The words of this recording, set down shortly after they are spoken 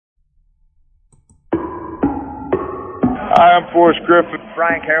Hi, I'm Forrest Griffin.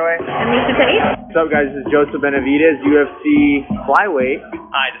 Brian Caraway. And Misha Tate. What's up, guys? This is Joseph Benavidez, UFC flyweight.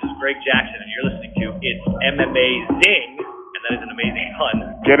 Hi, this is Greg Jackson, and you're listening to It's MMA Zing, and that is an amazing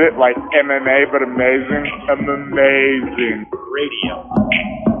pun. Get it? Like MMA, but amazing? Amazing. Radio.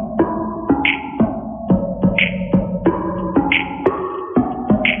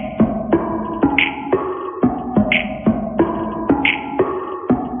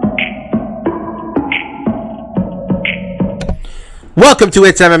 Welcome to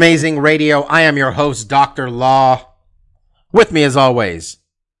It's Amazing Radio. I am your host, Dr. Law. With me, as always,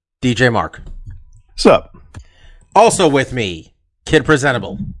 DJ Mark. What's up? Also with me, Kid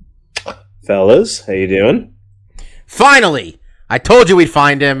Presentable. Fellas, how you doing? Finally, I told you we'd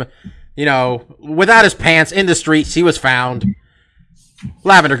find him. You know, without his pants, in the streets, he was found.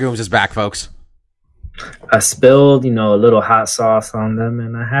 Lavender Gooms is back, folks. I spilled, a little hot sauce on them,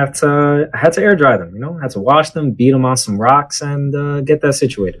 and I had to air dry them. I had to wash them, beat them on some rocks, and get that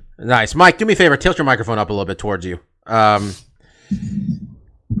situated. Nice, Mike. Do me a favor, tilt your microphone up a little bit towards you. There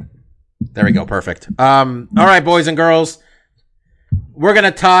we go, perfect. All right, boys and girls, we're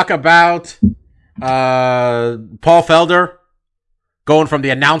gonna talk about Paul Felder going from the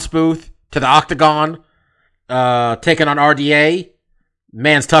announce booth to the octagon, taking on RDA.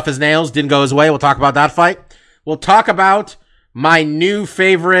 Man's tough as nails. Didn't go his way. We'll talk about that fight. We'll talk about my new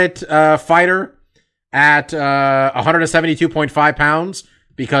favorite fighter at 172.5 pounds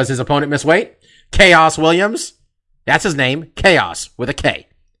because his opponent missed weight. Chaos Williams. That's his name. Chaos with a K.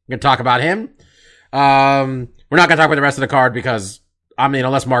 We're going to talk about him. We're not going to talk about the rest of the card because,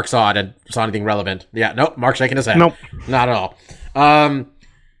 unless Mark saw it and saw anything relevant. Yeah, nope. Mark's shaking his head. Nope. Not at all.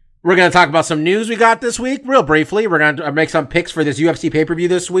 We're going to talk about some news we got this week, real briefly. We're going to make some picks for this UFC pay-per-view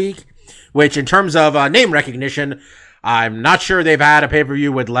this week, which in terms of name recognition, I'm not sure they've had a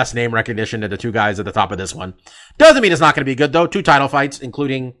pay-per-view with less name recognition than the two guys at the top of this one. Doesn't mean it's not going to be good, though. 2 title fights,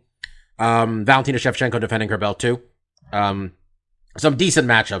 including Valentina Shevchenko defending her belt, too. Some decent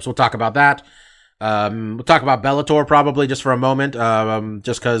matchups. We'll talk about that. We'll talk about Bellator probably just for a moment,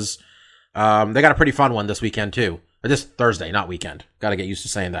 just because they got a pretty fun one this weekend, too. This Thursday, not weekend. Got to get used to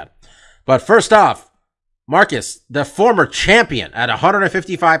saying that. But first off, Marcus, the former champion at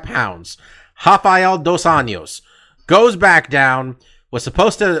 155 pounds, Rafael Dos Anjos, goes back down,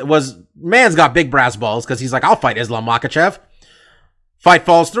 man's got big brass balls because he's like, I'll fight Islam Makhachev. Fight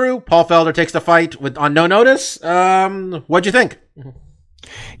falls through. Paul Felder takes the fight on no notice. What'd you think?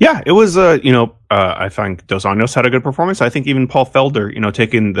 Yeah, it was, I think Dos Anjos had a good performance. I think even Paul Felder,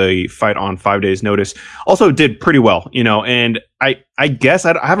 taking the fight on 5 days notice, also did pretty well, and I guess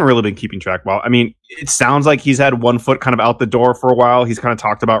I haven't really been keeping track well. It sounds like he's had one foot kind of out the door for a while. He's kind of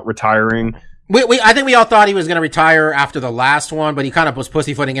talked about retiring. I think we all thought he was going to retire after the last one, but he kind of was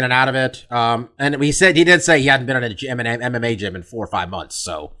pussyfooting in and out of it. And he did say he hadn't been in an MMA gym in 4 or 5 months.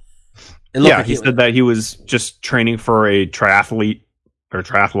 So he said that he was just training for a triathlon,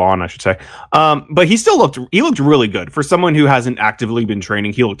 I should say. But he still looked really good for someone who hasn't actively been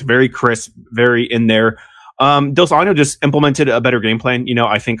training. He looked very crisp, very in there. Dos Anjos just implemented a better game plan.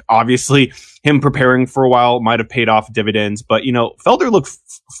 I think obviously him preparing for a while might have paid off dividends, but Felder looked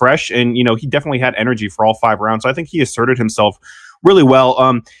fresh and he definitely had energy for all 5 rounds. So I think he asserted himself really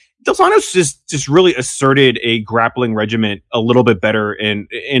well. Dos Anjos just really asserted a grappling regiment a little bit better and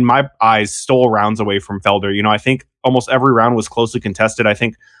in my eyes stole rounds away from Felder. I think almost every round was closely contested. I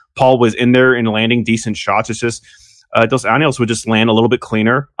think Paul was in there and landing decent shots. It's just Dos Anjos would just land a little bit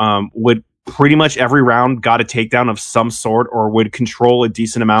cleaner, would pretty much every round got a takedown of some sort or would control a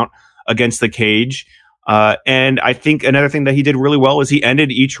decent amount against the cage. And I think another thing that he did really well is he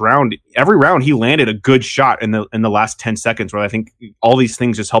ended each round. Every round he landed a good shot in the last 10 seconds, where I think all these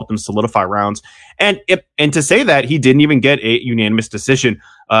things just helped him solidify rounds. And to say that he didn't even get a unanimous decision.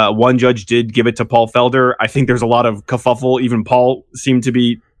 One judge did give it to Paul Felder. I think there's a lot of kerfuffle. Even Paul seemed to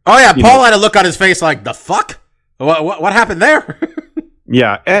be. Oh yeah, Paul had a look on his face like, the fuck? What happened there?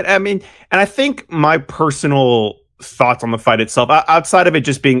 Yeah, and I think my personal thoughts on the fight itself, outside of it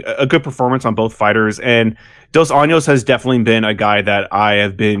just being a good performance on both fighters, and Dos Anjos has definitely been a guy that I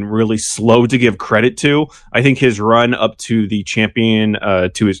have been really slow to give credit to. I think his run up to the champion,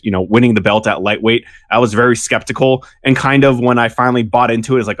 to his, winning the belt at lightweight, I was very skeptical. And kind of when I finally bought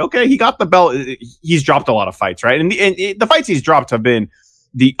into it, it's like, okay, he got the belt. He's dropped a lot of fights, right? And the fights he's dropped have been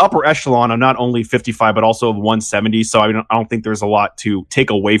the upper echelon of not only 55, but also of 170. So I don't think there's a lot to take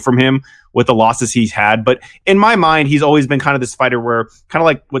away from him with the losses he's had. But in my mind, he's always been kind of this fighter where, kind of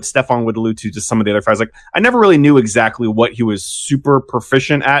like what Stefan would allude to some of the other fighters, like I never really knew exactly what he was super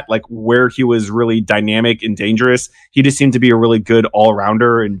proficient at, like where he was really dynamic and dangerous. He just seemed to be a really good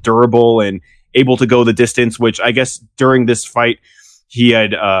all-rounder and durable and able to go the distance, which I guess during this fight, he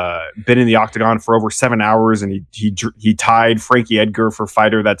had been in the octagon for over 7 hours, and he tied Frankie Edgar for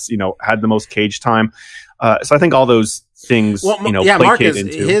fighter that's had the most cage time. So I think all those things Marcus,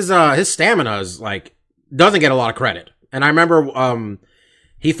 into his stamina is doesn't get a lot of credit. And I remember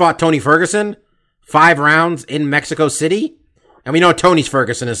he fought Tony Ferguson 5 rounds in Mexico City, and we know Tony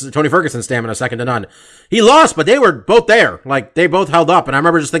Ferguson's stamina is second to none. He lost, but they were both there. They both held up, and I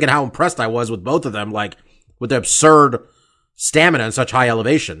remember just thinking how impressed I was with both of them, with the absurd stamina and such high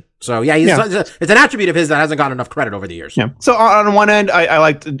elevation. So it's an attribute of his that hasn't gotten enough credit over the years. Yeah. So on one end,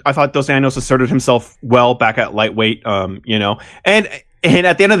 I thought Dos Anjos asserted himself well back at lightweight. And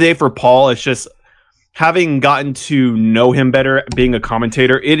at the end of the day for Paul, it's just having gotten to know him better, being a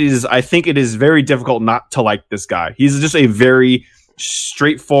commentator. I think it is very difficult not to like this guy. He's just a very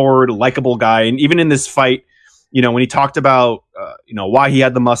straightforward, likable guy, and even in this fight, when he talked about why he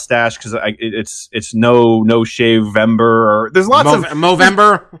had the mustache, because it's no shave Vember, or there's lots of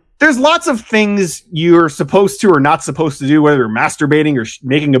Movember. There's lots of things you're supposed to or not supposed to do, whether you're masturbating or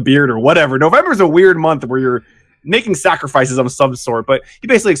making a beard or whatever. November's a weird month where you're making sacrifices of some sort, but he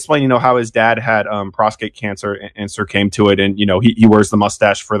basically explained how his dad had prostate cancer and succumbed to it, and he wears the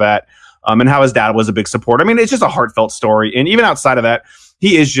mustache for that, and how his dad was a big supporter. I mean, it's just a heartfelt story, and even outside of that,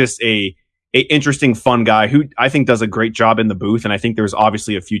 he is just a interesting, fun guy who I think does a great job in the booth, and I think there's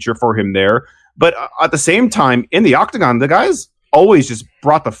obviously a future for him there. But at the same time, in the octagon, the guy's always just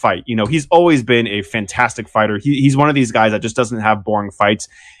brought the fight. He's always been a fantastic fighter. He's one of these guys that just doesn't have boring fights,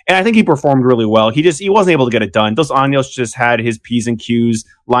 and I think he performed really well. He wasn't able to get it done. Dos Anjos just had his P's and Q's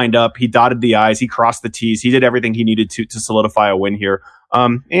lined up. He dotted the I's. He crossed the T's. He did everything he needed to solidify a win here.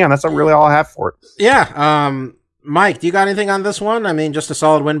 That's really all I have for it. Yeah. Mike, do you got anything on this one? I mean, just a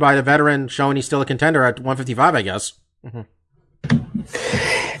solid win by the veteran, showing he's still a contender at 155, I guess. Mm-hmm.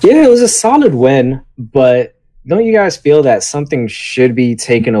 Yeah, it was a solid win, but don't you guys feel that something should be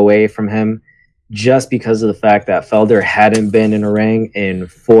taken away from him just because of the fact that Felder hadn't been in a ring in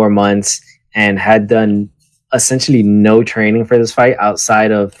 4 months and had done essentially no training for this fight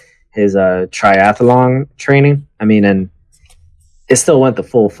outside of his triathlon training? I mean, and it still went the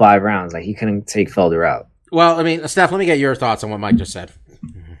full 5 rounds. He couldn't take Felder out. Well, I mean, Steph, let me get your thoughts on what Mike just said.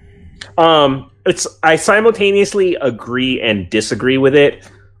 I simultaneously agree and disagree with it.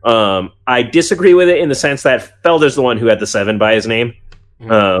 I disagree with it in the sense that Felder's the one who had the 7 by his name.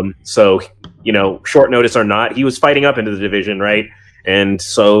 So, short notice or not, he was fighting up into the division, right? And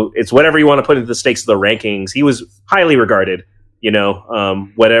so it's whatever you want to put into the stakes of the rankings. He was highly regarded,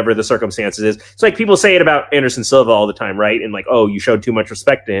 whatever the circumstances is. It's like people say it about Anderson Silva all the time, right? And oh, you showed too much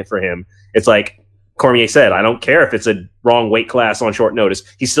respect for him. It's like Cormier said, I don't care if it's a wrong weight class on short notice.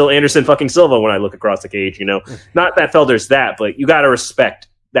 He's still Anderson fucking Silva when I look across the cage, Not that Felder's that, but you got to respect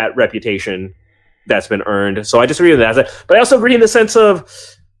that reputation that's been earned. So I disagree with that. But I also agree in the sense of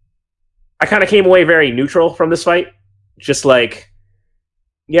I kind of came away very neutral from this fight. Just they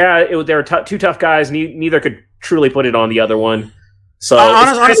were two tough guys. Neither could truly put it on the other one. So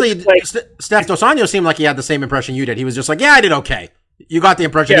honestly, Steph Dos Anjos seemed like he had the same impression you did. He was just yeah, I did okay. You got the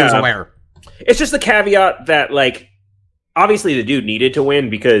impression he was aware. It's just the caveat that, obviously the dude needed to win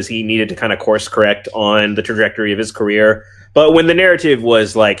because he needed to kind of course correct on the trajectory of his career. But when the narrative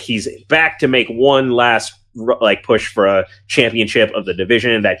was, he's back to make one last, push for a championship of the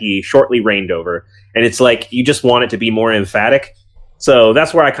division that he shortly reigned over. And it's you just want it to be more emphatic. So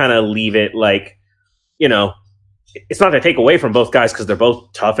that's where I kind of leave it, it's not to take away from both guys because they're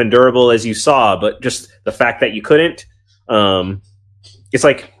both tough and durable, as you saw, but just the fact that you couldn't, it's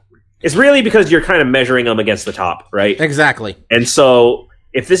it's really because you're kind of measuring them against the top, right? Exactly. And so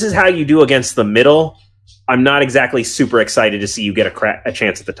if this is how you do against the middle, I'm not exactly super excited to see you get a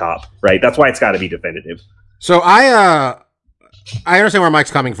chance at the top, right? That's why it's got to be definitive. So I understand where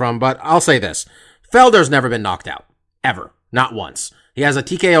Mike's coming from, but I'll say this. Felder's never been knocked out. Ever. Not once. He has a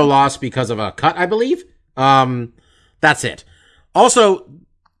TKO loss because of a cut, I believe. That's it. Also,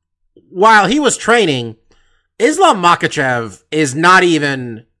 while he was training, Islam Makhachev is not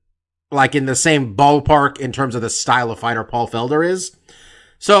even in the same ballpark in terms of the style of fighter Paul Felder is.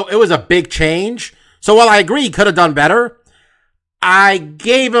 So it was a big change. So while I agree he could have done better, I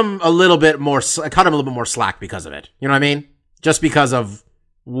gave him a little bit more, I cut him a little bit more slack because of it. You know what I mean? Just because of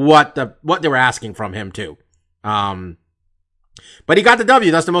what they were asking from him too. But he got the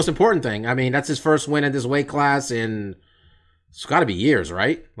W. That's the most important thing. I mean, that's his first win in this weight class in, it's got to be years,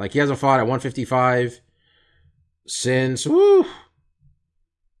 right? He hasn't fought at 155 since,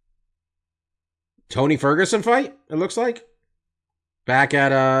 Tony Ferguson fight, it looks like. Back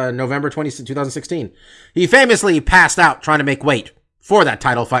at November 2016. He famously passed out trying to make weight for that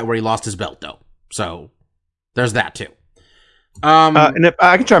title fight where he lost his belt, though. So there's that too. And if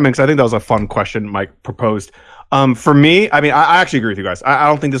I can chime in because I think that was a fun question Mike proposed. For me, I mean, I actually agree with you guys. I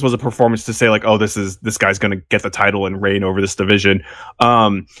don't think this was a performance to say like, oh, this guy's going to get the title and reign over this division.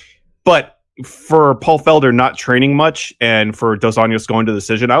 But for Paul Felder not training much and for Dos Anjos going to the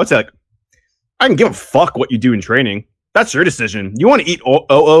decision, I would say like, I can give a fuck what you do in training. That's your decision. You want to eat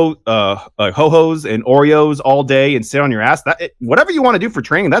ho-hos and Oreos all day and sit on your ass? Whatever you want to do for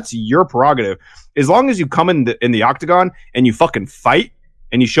training, that's your prerogative. As long as you come in the octagon and you fucking fight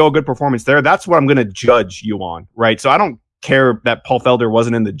and you show a good performance there, that's what I'm going to judge you on, right? So I don't care that Paul Felder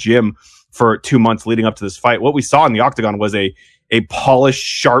wasn't in the gym for 2 months leading up to this fight. What we saw in the octagon was a polished,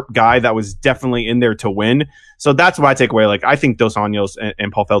 sharp guy that was definitely in there to win. So that's what I take away. Like, I think Dos Anjos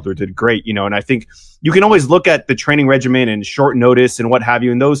and Paul Felder did great, and I think you can always look at the training regimen and short notice and what have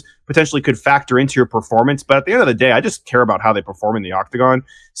you, and those potentially could factor into your performance. But at the end of the day, I just care about how they perform in the octagon.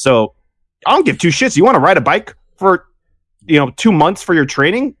 So I don't give two shits. You want to ride a bike for 2 months for your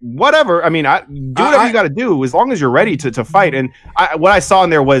training, whatever. I mean, do whatever you got to do as long as you're ready to fight. And what I saw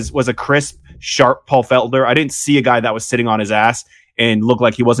in there was a crisp, sharp Paul Felder. I didn't see a guy that was sitting on his ass and looked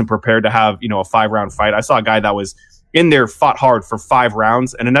like he wasn't prepared to have, a 5-round fight. I saw a guy that was in there, fought hard for 5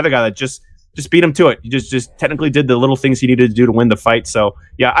 rounds, and another guy that just beat him to it. He just technically did the little things he needed to do to win the fight. So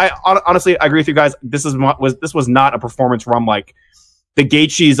yeah, I honestly, I agree with you guys. This was not a performance where I'm like, the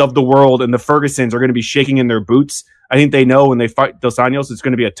Gaethjes of the world and the Fergusons are going to be shaking in their boots. I think they know when they fight Dos Anjos, it's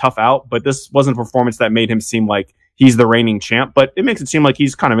going to be a tough out, but this wasn't a performance that made him seem like he's the reigning champ, but it makes it seem like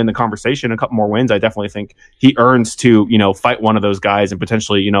he's kind of in the conversation. A couple more wins, I definitely think he earns to, fight one of those guys and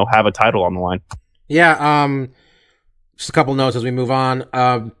potentially, have a title on the line. Yeah. Just a couple notes as we move on.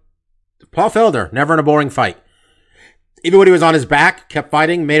 Paul Felder, never in a boring fight. Even when he was on his back, kept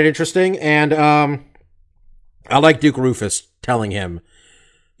fighting, made it interesting. And, I like Duke Roufus telling him,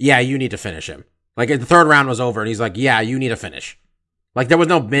 yeah, you need to finish him. Like, the third round was over, and he's like, yeah, you need to finish. Like, there was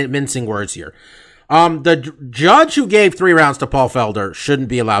no mincing words here. The judge who gave 3 rounds to Paul Felder shouldn't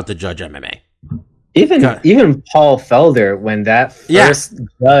be allowed to judge MMA. Even Paul Felder, when that first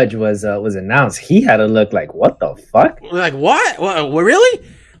judge was announced, he had to look like, what the fuck? Like, what? Really?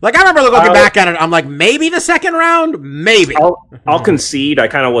 Like, I remember looking back at it, I'm like, maybe the second round? Maybe. I'll concede. I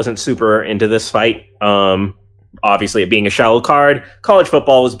kind of wasn't super into this fight. Obviously, it being a shallow card. College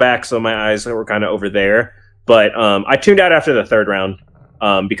football was back, so my eyes were kind of over there. But I tuned out after the third round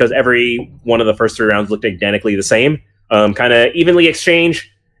because every one of the first 3 rounds looked identically the same, kind of evenly exchanged.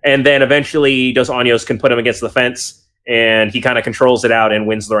 And then eventually Dos Anjos can put him against the fence, and he kind of controls it out and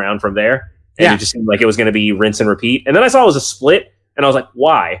wins the round from there. And it just seemed like it was going to be rinse and repeat. And then I saw it was a split, and I was like,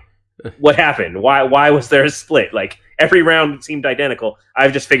 why? What happened? Why was there a split? Like, every round seemed identical.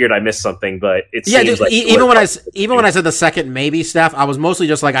 I've just figured I missed something, but it seems like even when I said the second maybe, Steph, I was mostly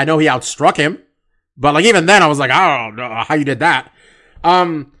just like, I know he outstruck him, but like even then I was like, I don't know how you did that.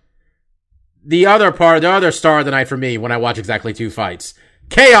 The other star of the night for me when I watch Exactly 2 fights,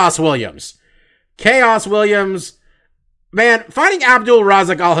 Chaos Williams. Chaos Williams, man, fighting Abdul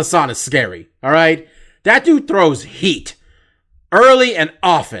Razak Al Hassan is scary. All right, that dude throws heat early and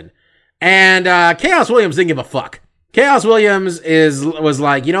often, and Chaos Williams didn't give a fuck. Chaos Williams was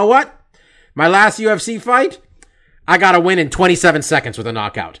like, you know what? My last UFC fight, I got to win in 27 seconds with a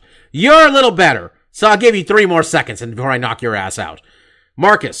knockout. You're a little better, so I'll give you 3 more seconds before I knock your ass out.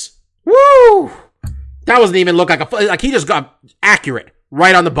 Marcus, woo! That wasn't even look like he just got accurate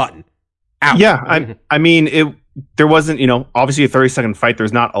right on the button. Out. Yeah, I mean, there wasn't, obviously a 30-second fight.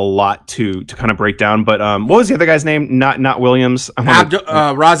 There's not a lot to kind of break down. But what was the other guy's name? Not Williams.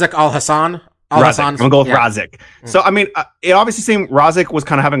 Razak Al Hassan. Razak. I'm gonna go with Razak. So I mean, it obviously seemed Razak was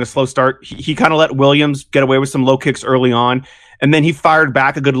kind of having a slow start. He kind of let Williams get away with some low kicks early on, and then he fired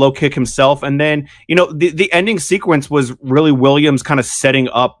back a good low kick himself. And then the ending sequence was really Williams kind of setting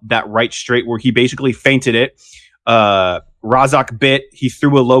up that right straight where he basically feinted it. Razak bit. He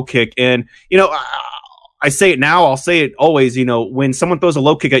threw a low kick, and I say it now, I'll say it always. When someone throws a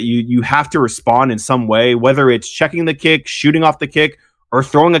low kick at you, you have to respond in some way, whether it's checking the kick, shooting off the kick, or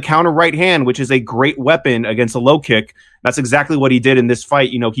throwing a counter right hand, which is a great weapon against a low kick. That's exactly what he did in this fight.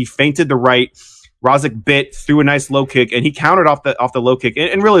 He feinted the right, Razak bit, threw a nice low kick, and he countered off the low kick.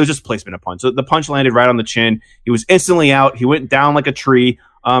 And really, it was just placement of punch. So the punch landed right on the chin. He was instantly out. He went down like a tree,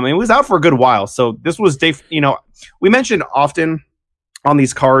 and he was out for a good while. So this was Dave. We mentioned often on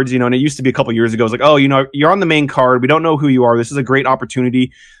these cards, and it used to be a couple years ago. It was like, oh, you're on the main card. We don't know who you are. This is a great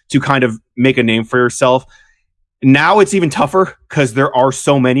opportunity to kind of make a name for yourself. Now it's even tougher because there are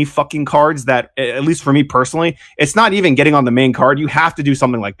so many fucking cards that, at least for me personally, it's not even getting on the main card. You have to do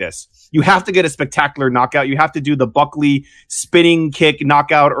something like this. You have to get a spectacular knockout. You have to do the Buckley spinning kick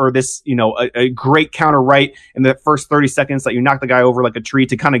knockout, or this, a great counter right in the first 30 seconds that you knock the guy over like a tree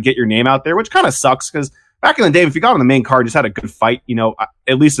to kind of get your name out there, which kind of sucks because back in the day, if you got on the main card, just had a good fight,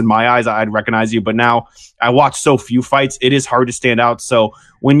 at least in my eyes, I'd recognize you. But now I watch so few fights, it is hard to stand out. So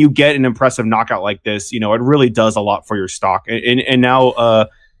when you get an impressive knockout like this, it really does a lot for your stock. And now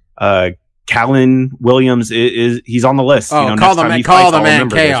Callan Williams he's on the list. Oh, call the man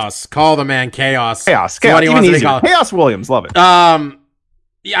Chaos. Call the man Chaos. Chaos. Chaos Williams, love it.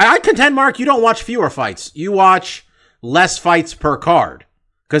 Yeah, I contend, Mark, you don't watch fewer fights. You watch less fights per card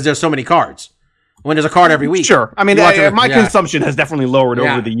because there's so many cards. When there's a card every week. Sure. I mean, my consumption has definitely lowered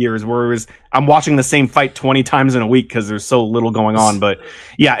over the years, whereas I'm watching the same fight 20 times in a week because there's so little going on. But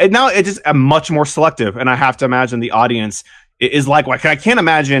yeah, now it's just much more selective. And I have to imagine the audience is likewise. I can't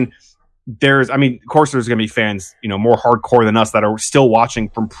imagine of course there's going to be fans, more hardcore than us that are still watching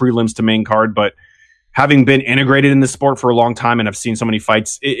from prelims to main card. But having been integrated in this sport for a long time and I've seen so many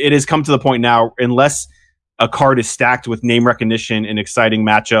fights, it has come to the point now, unless a card is stacked with name recognition and exciting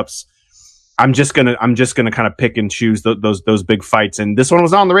matchups, I'm just gonna kind of pick and choose those big fights, and this one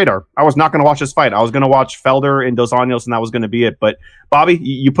was not on the radar. I was not gonna watch this fight. I was gonna watch Felder and Dos Anjos, and that was gonna be it. But Bobby,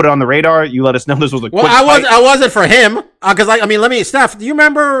 you put it on the radar. You let us know this was a quick fight. I wasn't for him because Steph, do you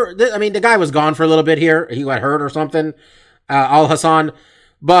remember? The guy was gone for a little bit here. He got hurt or something. Al Hassan,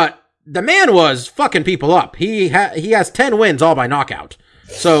 but the man was fucking people up. He has 10 wins all by knockout.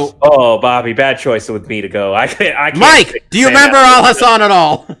 So, Bobby, bad choice with me to go. I can't. Mike, do you remember Al Hassan at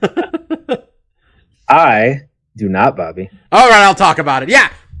all? I do not, Bobby. All right, I'll talk about it. Yeah,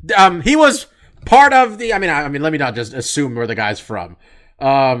 he was part of the. I mean, let me not just assume where the guy's from.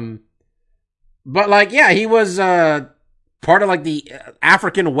 But he was part of the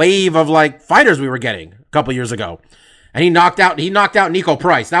African wave of fighters we were getting a couple years ago, and he knocked out Nico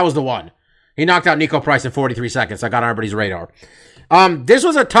Price. That was the one. He knocked out Nico Price in 43 seconds. I got on everybody's radar. This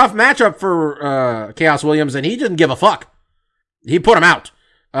was a tough matchup for Chaos Williams, and he didn't give a fuck. He put him out.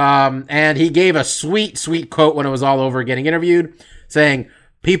 And he gave a sweet, sweet quote when it was all over getting interviewed, saying,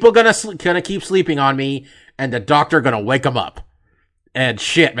 "People gonna keep sleeping on me, and the doctor gonna wake them up." And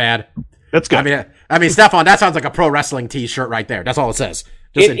shit, man. That's good. I mean, Stefan, that sounds like a pro wrestling t-shirt right there. That's all it says.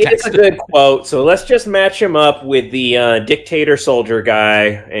 It's a good quote. So let's just match him up with the dictator soldier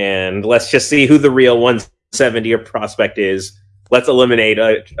guy, and let's just see who the real 170 prospect is. Let's eliminate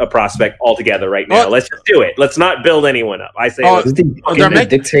a prospect altogether right now. Let's just do it. Let's not build anyone up. I say who's the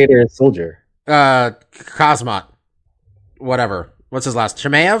dictator soldier? Kazmat. Whatever. What's his last?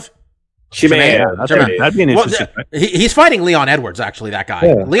 Chimaev? That'd be an interesting. He's fighting Leon Edwards, actually, that guy.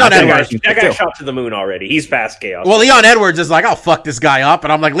 Yeah. Leon Edwards. That guy shot to the moon already. He's past Chaos. Well, Leon Edwards is like, I'll fuck this guy up.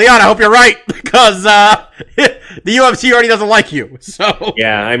 And I'm like, Leon, I hope you're right. Because the UFC already doesn't like you. So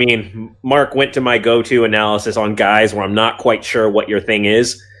yeah, I mean, Mark went to my go-to analysis on guys where I'm not quite sure what your thing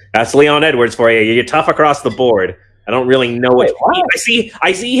is. That's Leon Edwards for you. You're tough across the board. I don't really know what.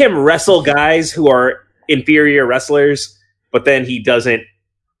 I see him wrestle guys who are inferior wrestlers, but then he doesn't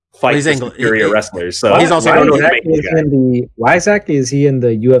fight inferior wrestlers. So he's also why exactly is he in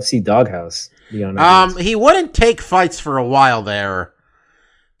the UFC doghouse? He wouldn't take fights for a while there,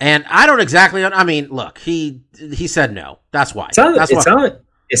 and I don't exactly. I mean, look, he said no. That's why.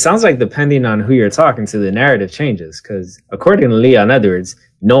 It sounds like depending on who you're talking to, the narrative changes. Because according to Leon Edwards,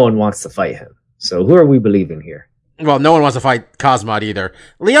 no one wants to fight him. So who are we believing here? Well, no one wants to fight Kazmat either.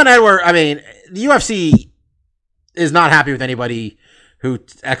 Leon Edwards. I mean, the UFC is not happy with anybody who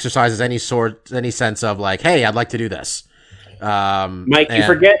exercises any sense of hey, I'd like to do this. Mike, you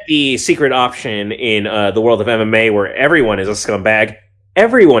forget the secret option in the world of MMA where everyone is a scumbag.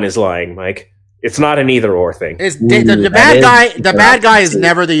 Everyone is lying, Mike. It's not an either or thing. The bad guy is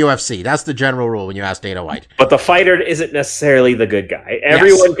never the UFC. That's the general rule when you ask Dana White. But the fighter isn't necessarily the good guy.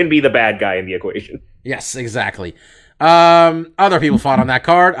 Everyone can be the bad guy in the equation. Yes, exactly. Other people fought on that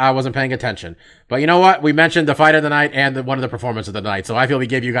card. I wasn't paying attention. But you know what? We mentioned the fight of the night and one of the performance of the night, so I feel we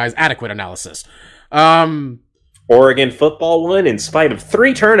gave you guys adequate analysis. Oregon football won in spite of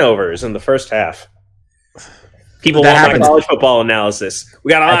 3 turnovers in the first half. People want my college football analysis. We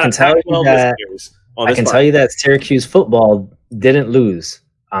got a lot of Pac-12 listeners on this. I can tell you that Syracuse football didn't lose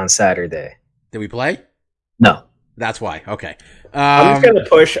on Saturday. Did we play? No. That's why. Okay. I'm just going to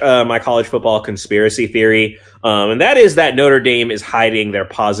push my college football conspiracy theory, and that is that Notre Dame is hiding their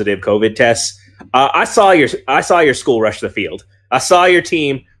positive COVID tests. I saw your school rush the field. I saw your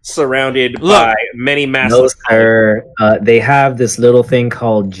team surrounded Look. by many massive. No, sir. They have this little thing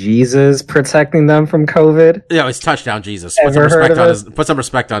called Jesus protecting them from COVID. Yeah, it's Touchdown Jesus. Ever heard of Put some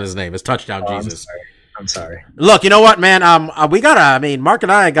respect on his name. It's Touchdown Jesus. I'm sorry. Look, you know what, man? Mark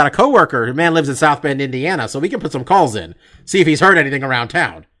and I got a coworker. The man lives in South Bend, Indiana, so we can put some calls in, see if he's heard anything around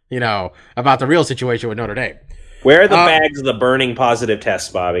town, about the real situation with Notre Dame. Where are the bags of the burning positive tests,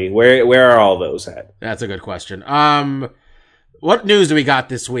 Bobby? Where are all those at? That's a good question. What news do we got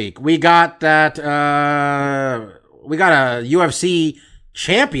this week? We got that, we got a UFC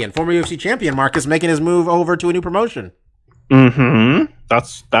champion, former UFC champion, Marcus, making his move over to a new promotion. Mm-hmm.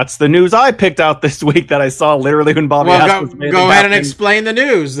 That's the news I picked out this week that I saw literally when Bobby asked. Go ahead and explain the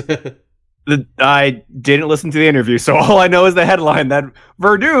news. I didn't listen to the interview, so all I know is the headline that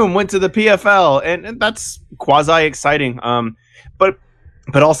Verdum went to the PFL, and that's quasi exciting.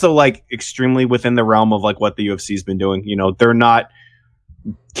 But also like extremely within the realm of like what the UFC's been doing. They're not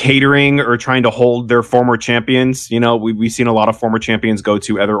catering or trying to hold their former champions. We've seen a lot of former champions go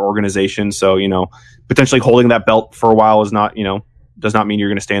to other organizations, so potentially holding that belt for a while is not does not mean you're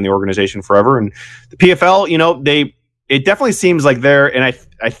going to stay in the organization forever. And the PFL, it definitely seems like and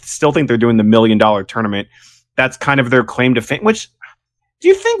I still think they're doing the $1 million tournament. That's kind of their claim to fame. Which do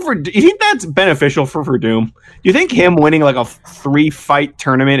you think that's beneficial for Verdum? Do you think him winning like a 3-fight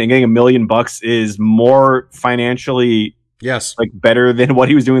tournament and getting $1 million is more financially like better than what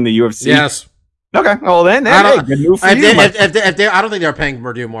he was doing in the UFC? Yes. Okay. Well, then good move for you. I don't think they're paying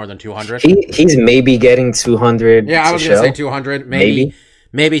Verdum more than $200. He's maybe getting 200. Yeah, I was going to say 200, maybe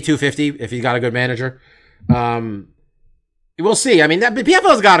 250 if he's got a good manager. We'll see. I mean, that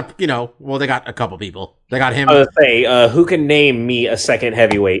PFL's got they got a couple people. They got him. I was going to say, who can name me a second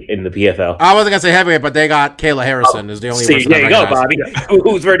heavyweight in the PFL? I wasn't going to say heavyweight, but they got Kayla Harrison is the only person. There you go, Bobby.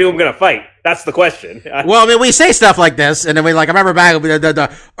 Who's Verdum going to fight? That's the question. Well, I mean, we say stuff like this, and then I remember back,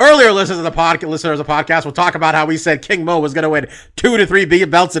 the earlier listeners of the podcast will talk about how we said King Mo was going to win 2 to 3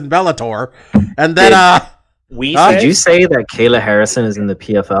 belts in Bellator. And then, did you say that Kayla Harrison is in the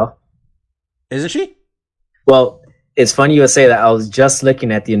PFL? Isn't she? Well, it's funny you would say that. I was just looking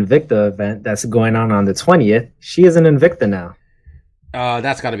at the Invicta event that's going on the 20th. She is an Invicta now.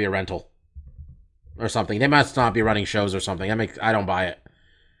 That's got to be a rental or something. They must not be running shows or something. I don't buy it.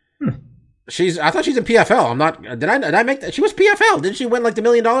 I thought she's in PFL. I'm not. Did I make that? She was PFL. Didn't she win like the $1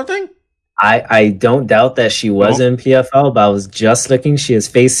 million thing? I don't doubt that she was in PFL, but I was just looking. She is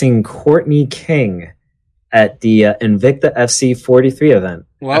facing Courtney King at the Invicta FC 43 event.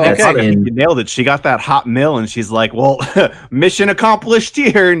 Well, okay. You nailed it. She got that hot mill, and she's like, well, mission accomplished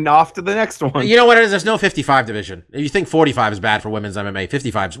here, and off to the next one. You know what it is? There's no 55 division. If you think 45 is bad for women's MMA,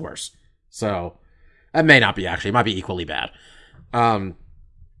 55 is worse. So, that may not be, actually. It might be equally bad. I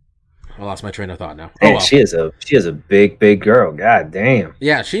lost my train of thought now. Man, she is a big girl. God damn.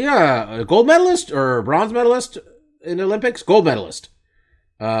 Yeah, she a gold medalist or bronze medalist in the Olympics? Gold medalist.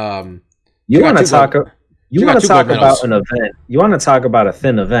 You want to talk about an event. You want to talk about a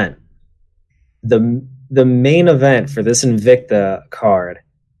thin event. The main event for this Invicta card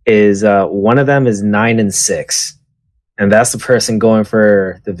is one of them is 9-6, and that's the person going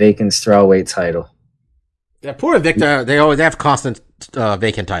for the vacant strawweight title. Yeah, poor Invicta. They have constant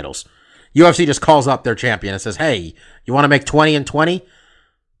vacant titles. UFC just calls up their champion and says, "Hey, you want to make 20-20?"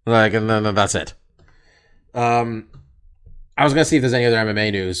 And then that's it. I was gonna see if there's any other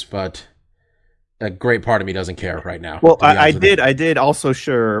MMA news, but a great part of me doesn't care right now. Well, I did also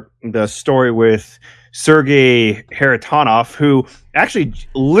share the story with Sergey Haritonov, who actually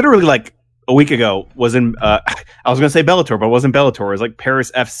literally like a week ago was in, I was going to say Bellator, but it wasn't Bellator. It was like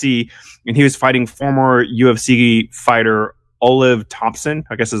Paris FC, and he was fighting former UFC fighter Olive Thompson,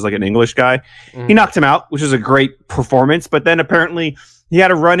 I guess is like an English guy. He knocked him out, which is a great performance, but then apparently he had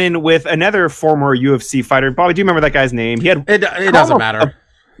a run-in with another former UFC fighter. Bobby, do you remember that guy's name? It doesn't matter.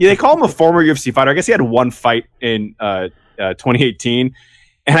 Yeah, they call him a former UFC fighter. I guess he had one fight in 2018.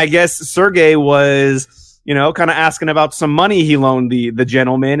 And I guess Sergey was, kind of asking about some money he loaned the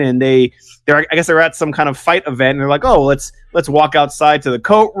gentleman. And I guess they're at some kind of fight event. And they're like, oh, let's walk outside to the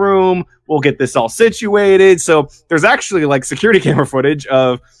coat room. We'll get this all situated. So there's actually like security camera footage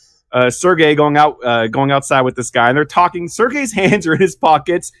of Sergey going outside with this guy. And they're talking. Sergey's hands are in his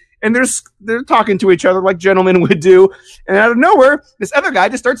pockets. And they're talking to each other like gentlemen would do. And out of nowhere, this other guy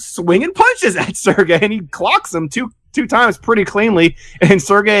just starts swinging punches at Sergey, and he clocks him two times pretty cleanly. And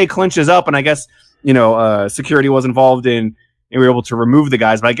Sergey clinches up, and I guess security was involved and we were able to remove the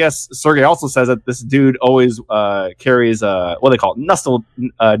guys. But I guess Sergey also says that this dude always carries what they call knuckle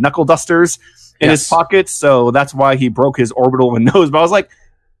dusters in his pockets, so that's why he broke his orbital nose. But I was like,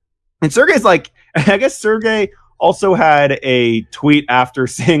 and Sergey's like, I guess Sergey also had a tweet after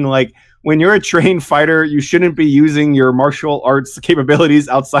saying, like, when you're a trained fighter, you shouldn't be using your martial arts capabilities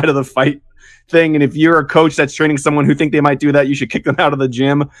outside of the fight thing. And if you're a coach that's training someone who think they might do that, you should kick them out of the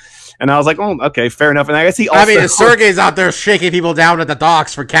gym. And I was like, oh, okay, fair enough. And I guess he also... I mean, Sergey's out there shaking people down at the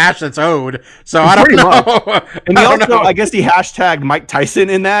docks for cash that's owed. So I don't know. And he also, I guess he hashtagged Mike Tyson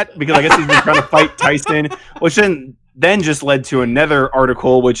in that, because I guess he's been trying to fight Tyson, which then just led to another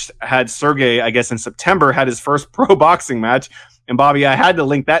article, which had Sergey, I guess in September, had his first pro boxing match. And Bobby, I had to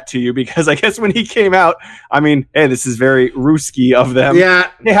link that to you because I guess when he came out, I mean, hey, this is very Ruski of them.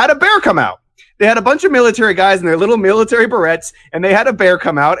 Yeah. They had a bear come out. They had a bunch of military guys in their little military berets, and they had a bear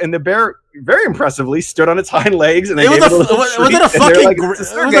come out, and the bear very impressively stood on its hind legs. And they was it a fucking? Like,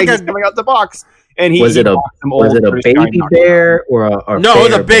 he's coming out the box, and was it a baby bear or a no?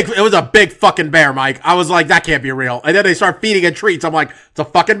 It was a big fucking bear, Mike. I was like, that can't be real. And then they start feeding it treats. I'm like, it's a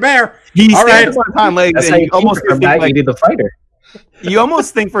fucking bear. He stands on his hind legs, That's and you almost think like the fighter. You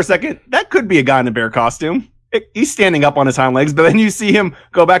almost think for a second that could be a guy in a bear costume. He's standing up on his hind legs, but then you see him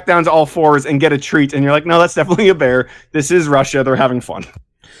go back down to all fours and get a treat, and you're like, no, that's definitely a bear. This is Russia. They're having fun.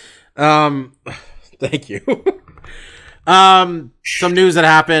 Thank you. Some news that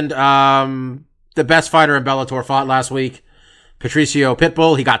happened. The best fighter in Bellator fought last week. Patricio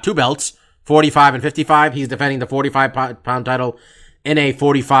Pitbull. He got 2 belts, 45 and 55. He's defending the 45-pound title in a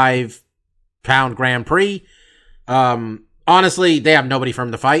 45-pound Grand Prix. Honestly, they have nobody for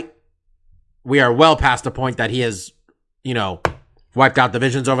him to fight. We are well past the point that he has, wiped out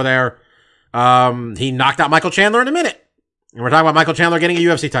divisions over there. He knocked out Michael Chandler in a minute. And we're talking about Michael Chandler getting a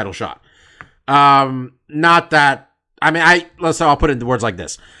UFC title shot. Not that, I'll put it into words like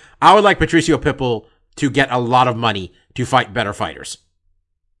this. I would like Patricio Pitbull to get a lot of money to fight better fighters.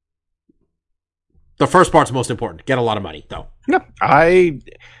 The first part's most important. Get a lot of money, though. Yeah,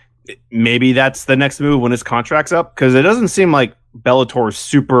 maybe that's the next move when his contract's up, because it doesn't seem like Bellator is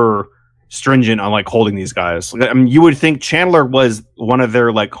super stringent on like holding these guys. I mean, you would think Chandler was one of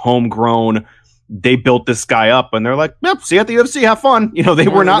their like homegrown. They built this guy up, and they're like, "Yep, see you at the UFC, have fun." They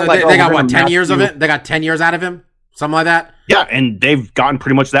were not like they got 10 years of it. They got 10 years out of him, something like that. Yeah, and they've gotten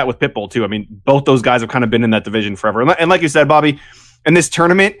pretty much that with Pitbull too. I mean, both those guys have kind of been in that division forever. And like you said, Bobby, in this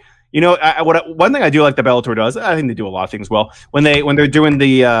tournament, one thing I do like that Bellator does, I think they do a lot of things well. When they're doing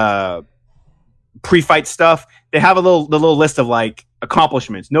the pre-fight stuff, they have the little list of like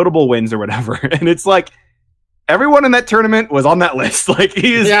accomplishments, notable wins or whatever, and it's like everyone in that tournament was on that list. Like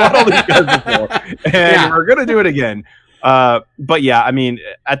he has fought all these guys before, and we're gonna do it again. But yeah, I mean,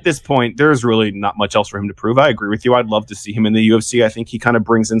 at this point, there's really not much else for him to prove. I agree with you. I'd love to see him in the UFC. I think he kind of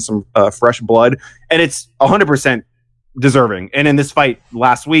brings in some fresh blood, and it's 100% deserving. And in this fight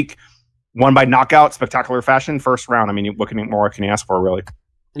last week, won by knockout, spectacular fashion, first round. I mean, what more can you ask for, really?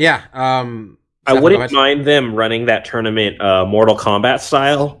 Yeah. I wouldn't mind them running that tournament Mortal Kombat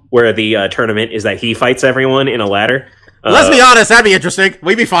style, where the tournament is that he fights everyone in a ladder. Let's be honest, that'd be interesting.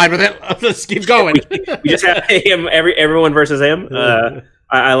 We'd be fine with it. Let's keep going. we just have him, everyone versus him.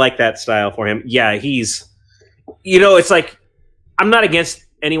 I like that style for him. Yeah, he's, it's like, I'm not against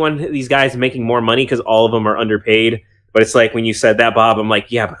these guys making more money because all of them are underpaid. But it's like when you said that, Bob, I'm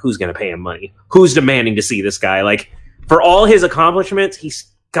like, yeah, but who's going to pay him money? Who's demanding to see this guy? Like, for all his accomplishments, he's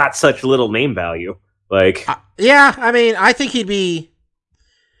got such little name value. Like, I think he'd be.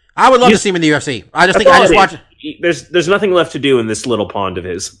 I would love to see him in the UFC. I just watch. There's nothing left to do in this little pond of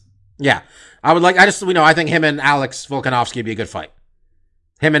his. Yeah, I would like. I think him and Alex Volkanovski would be a good fight.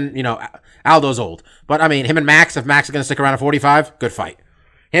 Him and Aldo's old, but I mean him and Max. If Max is going to stick around at 45, good fight.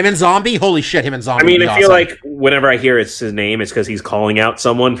 Him and Zombie, holy shit, him and Zombie. I mean, I feel like whenever I hear it's his name, it's because he's calling out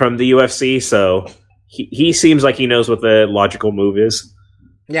someone from the UFC. So he seems like he knows what the logical move is.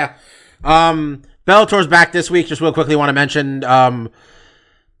 Yeah. Bellator's back this week. Just real quickly want to mention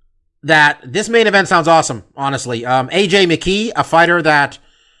that this main event sounds awesome, honestly. AJ McKee, a fighter that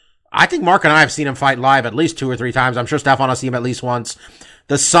I think Mark and I have seen him fight live at least 2 or 3 times. I'm sure Stefan has seen him at least once.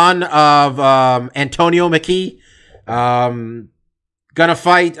 The son of Antonio McKee. Gonna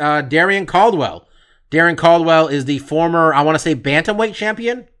fight Darian Caldwell. Darian Caldwell is the former, I want to say, bantamweight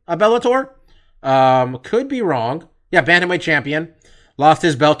champion of Bellator. Could be wrong. Yeah, bantamweight champion. Lost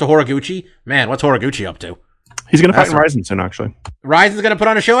his belt to Horiguchi. Man, what's Horiguchi up to? He's going to fight in Ryzen soon, actually. Ryzen's going to put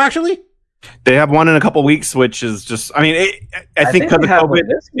on a show, actually? They have one in a couple weeks, which is just, I mean, I think because of COVID,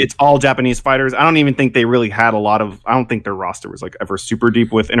 it's all Japanese fighters. I don't even think they really had I don't think their roster was like ever super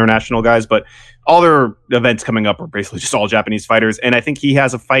deep with international guys, but all their events coming up are basically just all Japanese fighters. And I think he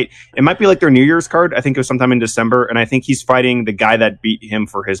has a fight. It might be like their New Year's card. I think it was sometime in December. And I think he's fighting the guy that beat him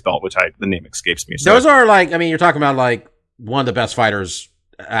for his belt, the name escapes me. So. Those are like, I mean, you're talking about like one of the best fighters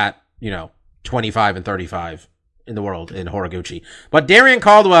at, 25 and 35 in the world in Horiguchi. But Darian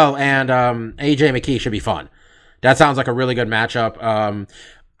Caldwell and AJ McKee should be fun. That sounds like a really good matchup.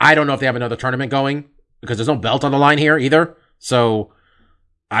 I don't know if they have another tournament going because there's no belt on the line here either. So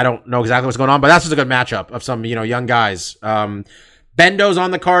I don't know exactly what's going on, but that's just a good matchup of some, young guys. Bendo's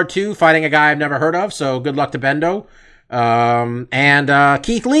on the card too, fighting a guy I've never heard of. So good luck to Bendo. And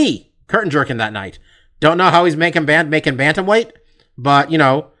Keith Lee, curtain jerking that night. Don't know how he's making bantamweight, but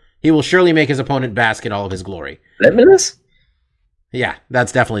he will surely make his opponent bask in all of his glory. Limitless? Yeah,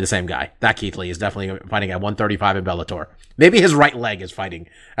 that's definitely the same guy. That Keith Lee is definitely fighting at 135 in Bellator. Maybe his right leg is fighting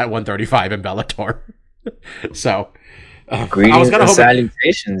at 135 in Bellator. So, greetings and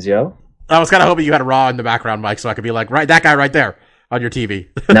salutations, yo. I was kind of hoping you had a Raw in the background, Mike, so I could be like, right, that guy right there on your TV.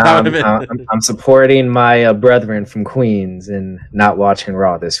 No, I'm supporting my brethren from Queens and not watching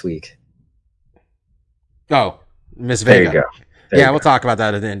Raw this week. Oh, Miss Vega. There you go. We'll talk about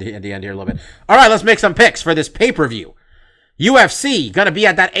that at the end here a little bit. All right, let's make some picks for this pay-per-view. UFC gonna be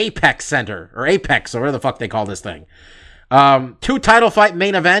at that Apex Center or Apex or whatever the fuck they call this thing. 2 title fight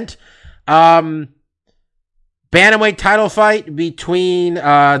main event. Bantamweight title fight between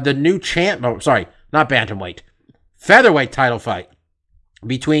the new champ. Oh, sorry, not bantamweight. Featherweight title fight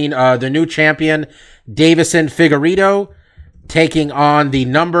between the new champion Davison Figueiredo taking on the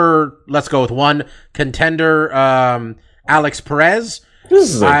let's go with 1 contender Alex Perez.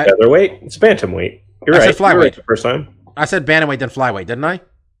 This is a featherweight. It's bantamweight. You're right. I said flyweight. You're right the first time. I said bantamweight then flyweight, didn't I?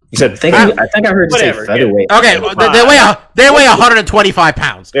 You said I think I heard you say featherweight. Okay, they weigh 125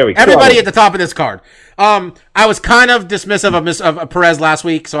 pounds. There we go. Everybody at the top of this card. I was kind of dismissive of Perez last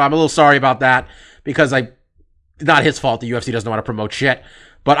week, so I'm a little sorry about that because not his fault. The UFC doesn't want to promote shit,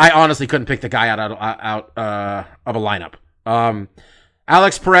 but I honestly couldn't pick the guy out of a lineup.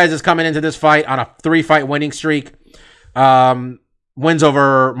 Alex Perez is coming into this fight on a 3-fight winning streak. Wins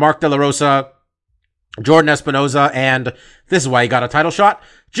over Mark De La Rosa, Jordan Espinoza, and this is why he got a title shot,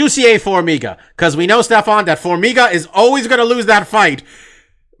 Jussier Formiga. Because we know, Stefan, that Formiga is always going to lose that fight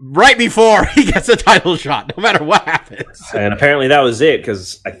right before he gets a title shot, no matter what happens. And apparently that was it,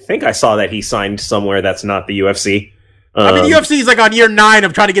 because I think I saw that he signed somewhere that's not the UFC. The UFC is like on year 9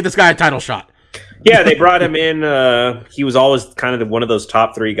 of trying to get this guy a title shot. Yeah, they brought him in. He was always kind of one of those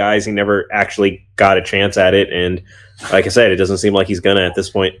top 3 guys. He never actually got a chance at it. And like I said, it doesn't seem like he's going to at this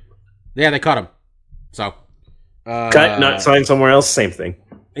point. Yeah, they cut him. So, cut, not sign somewhere else, same thing.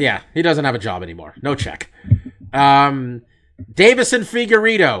 Yeah, he doesn't have a job anymore. No check. Davison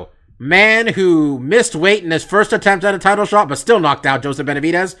Figueiredo, man who missed weight in his first attempt at a title shot, but still knocked out Joseph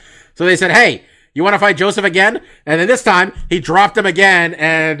Benavidez. So they said, hey, you want to fight Joseph again? And then this time, he dropped him again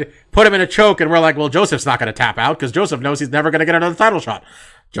and put him in a choke. And we're like, well, Joseph's not going to tap out because Joseph knows he's never going to get another title shot.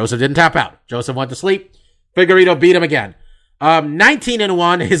 Joseph didn't tap out. Joseph went to sleep. Figueiredo beat him again.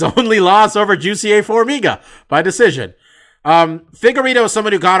 19-1, his only loss over Jussier Formiga by decision. Figueiredo is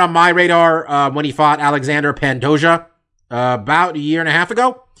someone who got on my radar when he fought Alexander Pantoja about a year and a half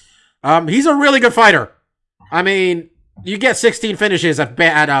ago. He's a really good fighter. I mean, you get 16 finishes at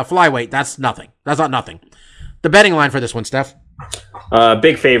flyweight. That's nothing. That's not nothing. The betting line for this one, Steph.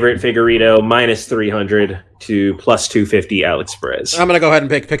 Big favorite, Figueiredo, -300 to +250, Alex Perez. I'm going to go ahead and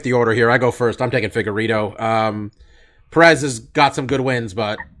pick the order here. I go first. I'm taking Figueiredo. Perez has got some good wins,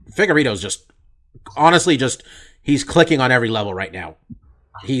 but Figueiredo's honestly, he's clicking on every level right now.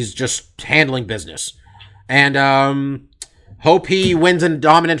 He's just handling business. And, hope he wins in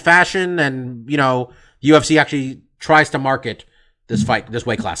dominant fashion and, UFC actually tries to market this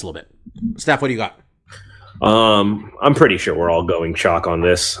weight class a little bit. Steph, what do you got? I'm pretty sure we're all going chalk on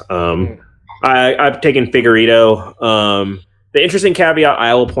this. I've taken Figueiredo. The interesting caveat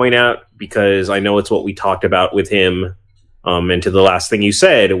I will point out, because I know it's what we talked about with him, and to the last thing you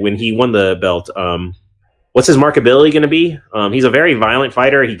said, when he won the belt, what's his markability going to be? He's a very violent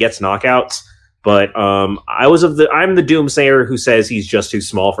fighter. He gets knockouts, but I'm the doomsayer who says he's just too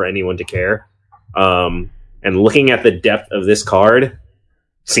small for anyone to care. And looking at the depth of this card,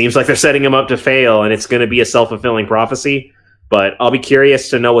 seems like they're setting him up to fail, and it's going to be a self-fulfilling prophecy. But I'll be curious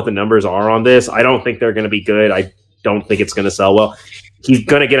to know what the numbers are on this. I don't think they're going to be good. I don't think it's going to sell well. He's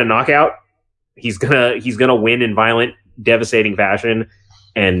going to get a knockout. He's gonna win in violent, devastating fashion,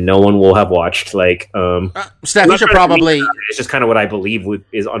 and no one will have watched. Steph, he should probably. It's just kind of what I believe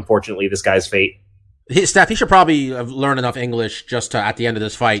is unfortunately this guy's fate. Steph, he should probably have learned enough English just to, at the end of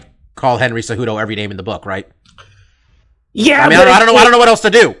this fight, call Henry Cejudo every name in the book, right? Yeah, I mean, I don't know what else to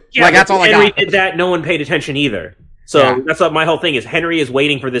do. Yeah, that's all Henry I got. did that. No one paid attention either. So that's what my whole thing is. Henry is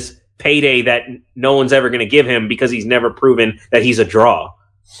waiting for this payday that no one's ever going to give him because he's never proven that he's a draw.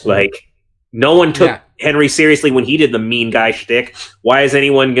 No one took Henry seriously when he did the mean guy shtick. Why is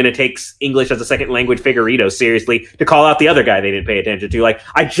anyone going to take English as a second language Figueiredo seriously to call out the other guy they didn't pay attention to? Like,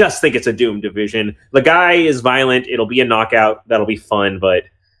 I just think it's a doomed division. The guy is violent. It'll be a knockout. That'll be fun, but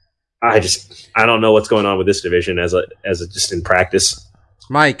I don't know what's going on with this division as a just in practice.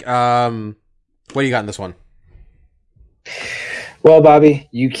 Mike, what do you got in this one? Well, Bobby,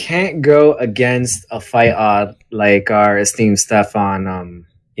 you can't go against a fight odd like our esteemed Stefan,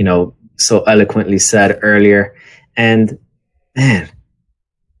 so eloquently said earlier. And man,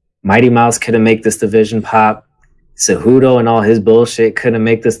 Mighty Mouse couldn't make this division pop. Cejudo and all his bullshit couldn't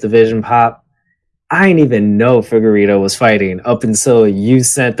make this division pop. I didn't even know Figueiredo was fighting up until you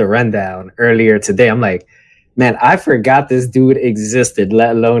sent the rundown earlier today. I'm like, man, I forgot this dude existed,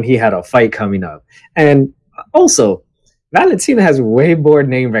 let alone he had a fight coming up. And also, Valentina has way more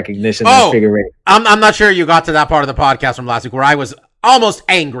name recognition than Figueiredo. I'm not sure you got to that part of the podcast from last week where I was almost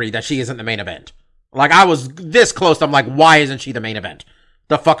angry that she isn't the main event. Like, I was this close. I'm like, why isn't she the main event?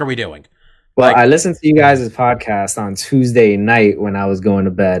 The fuck are we doing? Well, I listened to you guys' podcast on Tuesday night when I was going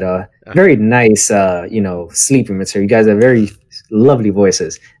to bed. Very nice, sleeping material. You guys have very lovely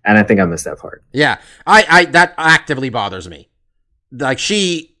voices, and I think I missed that part. Yeah, I that actively bothers me. Like,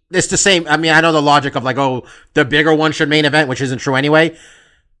 it's the same. I mean, I know the logic of like, oh, the bigger one should main event, which isn't true anyway.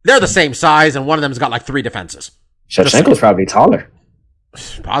 They're the same size, and one of them's got like 3 defenses. Shevchenko's probably taller.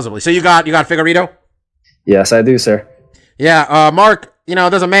 Possibly. So you got Figueiredo? Yes, I do, sir. Yeah, Mark,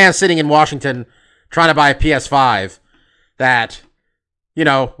 there's a man sitting in Washington trying to buy a PS5 that,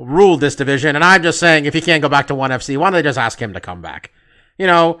 ruled this division. And I'm just saying, if he can't go back to ONE FC, why don't they just ask him to come back?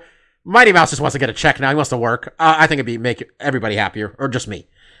 Mighty Mouse just wants to get a check now. He wants to work. I think it'd make everybody happier, or just me.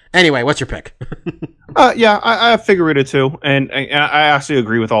 Anyway, what's your pick? Yeah, I have Figueiredo too, and I actually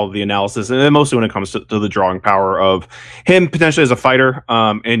agree with all of the analysis, and mostly when it comes to the drawing power of him potentially as a fighter,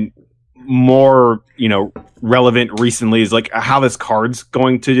 and more relevant recently is like how this card's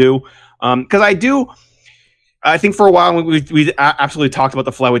going to do, because I think for a while we absolutely talked about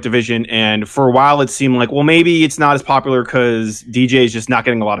the flyweight division, and for a while it seemed like, well, maybe it's not as popular because DJ is just not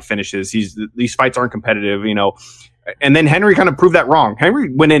getting a lot of finishes. These fights aren't competitive, And then Henry kind of proved that wrong.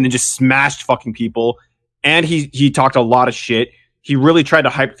 Henry went in and just smashed fucking people, and he talked a lot of shit. He really tried to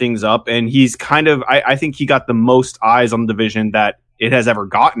hype things up, and he's kind of I think he got the most eyes on the division that it has ever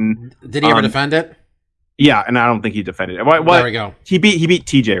gotten. Did he ever defend it? Yeah, and I don't think he defended it. There we go. He beat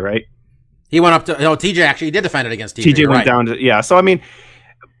TJ, right? He went up to TJ actually did defend it against TJ. TJ went down to So I mean,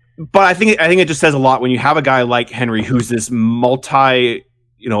 but I think it just says a lot when you have a guy like Henry who's this multi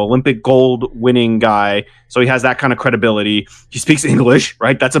Olympic gold winning guy. So he has that kind of credibility. He speaks English,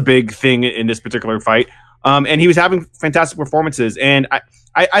 right? That's a big thing in this particular fight. And he was having fantastic performances. And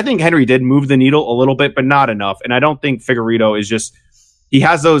I think Henry did move the needle a little bit, but not enough. And I don't think Figueiredo is just, he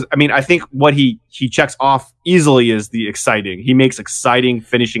has those. I mean, I think what he checks off easily is the exciting. He makes exciting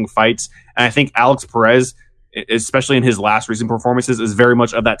finishing fights. And I think Alex Perez, especially in his last recent performances, is very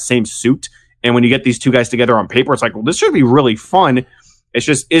much of that same suit. And when you get these two guys together on paper, it's like, well, this should be really fun. It's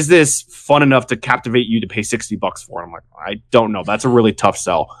just, is this fun enough to captivate you to pay $60 for it? I'm like, I don't know. That's a really tough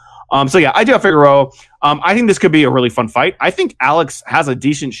sell. So yeah, I do have Figueroa. I think this could be a really fun fight. I think Alex has a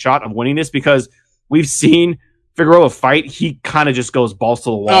decent shot of winning this because we've seen Figueroa fight. He kind of just goes balls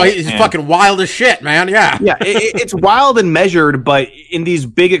to the wall. Oh, he's fucking wild as shit, man. Yeah. Yeah, it's wild and measured, but in these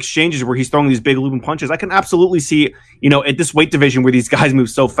big exchanges where he's throwing these big looping punches, I can absolutely see, at this weight division where these guys move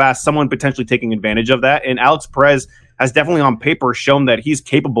so fast, someone potentially taking advantage of that. And Alex Perez has definitely on paper shown that he's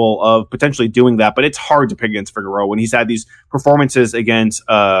capable of potentially doing that, but it's hard to pick against Figueroa when he's had these performances against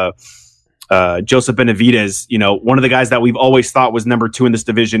Joseph Benavidez, one of the guys that we've always thought was number 2 in this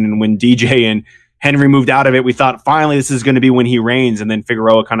division. And when DJ and Henry moved out of it, we thought finally this is going to be when he reigns, and then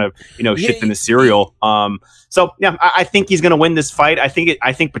Figueroa kind of, shit in the cereal. So yeah, I think he's going to win this fight. I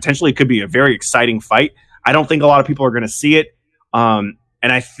think potentially it could be a very exciting fight. I don't think a lot of people are going to see it.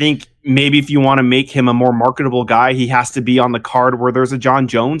 And I think maybe if you want to make him a more marketable guy, he has to be on the card where there's a John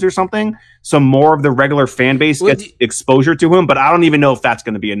Jones or something. So more of the regular fan base gets exposure to him. But I don't even know if that's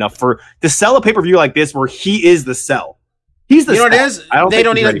going to be enough to sell a pay-per-view like this where he is the sell. He's the sell. What it is?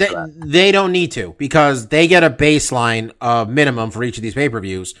 They don't need to, because they get a baseline minimum for each of these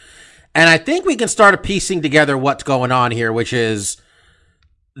pay-per-views. And I think we can start piecing together what's going on here, which is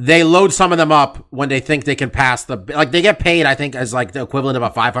they load some of them up when they think they can pass they get paid, I think, as like the equivalent of a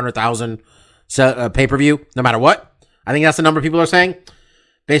 500,000 pay-per-view, no matter what. I think that's the number people are saying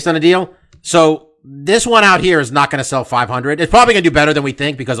based on the deal. So this one out here is not going to sell 500. It's probably going to do better than we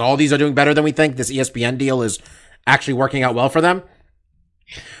think because all these are doing better than we think. This ESPN deal is actually working out well for them.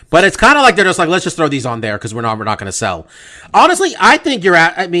 But it's kind of like they're just like, let's just throw these on there because we're not going to sell. Honestly, I think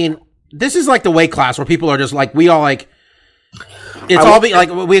this is like the weight class where people are just like, we all like, it's all be like,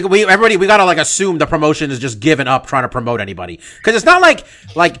 everybody, we gotta like assume the promotion is just giving up trying to promote anybody. Cause it's not like,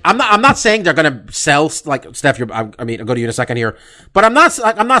 I'm not saying they're gonna sell, like, Steph, I'll go to you in a second here, but I'm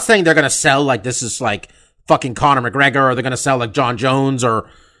not saying they're gonna sell like this is like fucking Conor McGregor, or they're gonna sell like John Jones, or,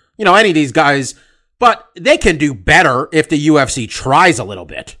 you know, any of these guys, but they can do better if the UFC tries a little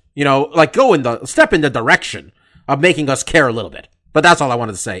bit, you know, like step in the direction of making us care a little bit. But that's all I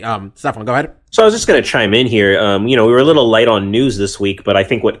wanted to say. Stefan, go ahead. So I was just going to chime in here. You know, we were a little light on news this week, but I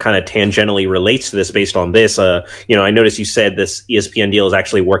think what kind of tangentially relates to this based on this, you know, I noticed you said this ESPN deal is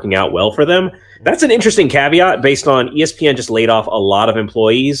actually working out well for them. That's an interesting caveat based on ESPN just laid off a lot of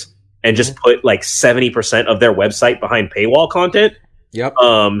employees and just put like 70% of their website behind paywall content. Yep.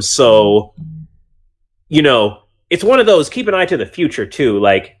 So, you know, it's one of those, keep an eye to the future too.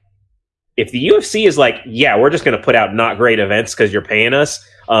 Like, if the UFC is like, yeah, we're just going to put out not great events because you're paying us,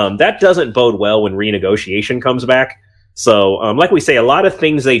 that doesn't bode well when renegotiation comes back. So, like we say, a lot of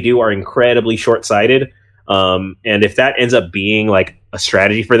things they do are incredibly short-sighted. And if that ends up being like a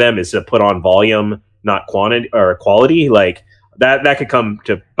strategy for them is to put on volume, not quantity or quality, like that could come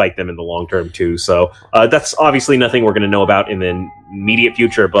to bite them in the long term too. So that's obviously nothing we're going to know about in the immediate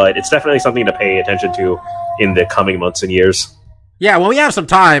future, but it's definitely something to pay attention to in the coming months and years. Yeah, when we have some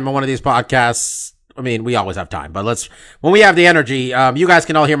time on one of these podcasts, I mean, we always have time, but when we have the energy, you guys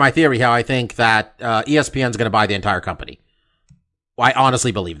can all hear my theory how I think that ESPN's going to buy the entire company. I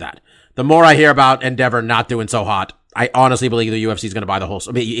honestly believe that. The more I hear about Endeavor not doing so hot, I honestly believe the UFC is going to buy the whole,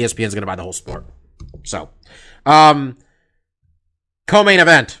 ESPN's going to buy the whole sport. So, co-main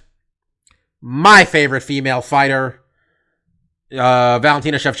event. My favorite female fighter,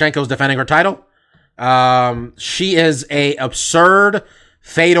 Valentina Shevchenko, is defending her title. She is a absurd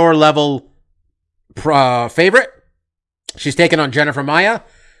Fedor level favorite. She's taken on Jennifer Maia,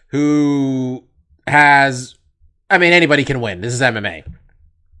 who has, I mean, anybody can win. This is MMA,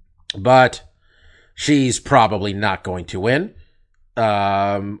 but she's probably not going to win,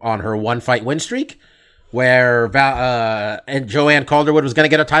 on her one fight win streak, where and Joanne Calderwood was going to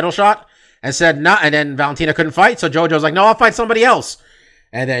get a title shot and said no, and then Valentina couldn't fight. So JoJo's like, no, I'll fight somebody else.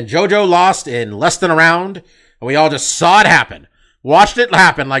 And then JoJo lost in less than a round, and we all just saw it happen. Watched it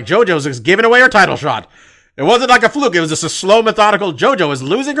happen, like JoJo's just giving away her title shot. It wasn't like a fluke. It was just a slow, methodical JoJo is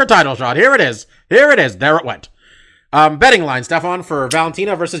losing her title shot. Here it is. Here it is. There it went. Betting line, Stefan, for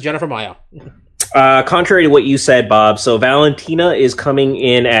Valentina versus Jennifer Maia. Contrary to what you said, Bob, so Valentina is coming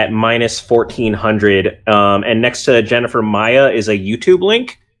in at minus 1,400, and next to Jennifer Maia is a YouTube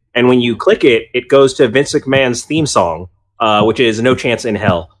link, and when you click it, it goes to Vince McMahon's theme song. Which is No Chance in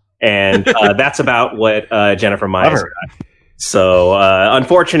Hell. And that's about what Jennifer Maia got. So,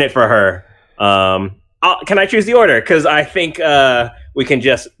 unfortunate for her. Can I choose the order? Because I think we can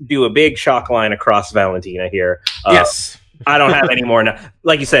just do a big shock line across Valentina here. Yes. I don't have any more.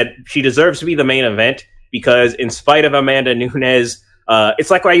 Like you said, she deserves to be the main event because in spite of Amanda Nunes, it's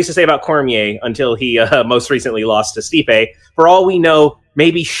like what I used to say about Cormier until he most recently lost to Stipe. For all we know,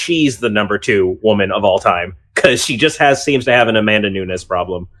 maybe she's the number 2 woman of all time. Because she just seems to have an Amanda Nunes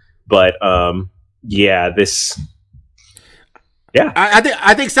problem, but yeah.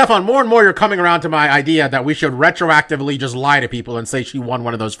 I think Stefan, more and more you're coming around to my idea that we should retroactively just lie to people and say she won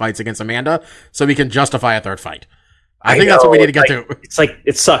one of those fights against Amanda, so we can justify a third fight. I think that's what we need to get to. It's like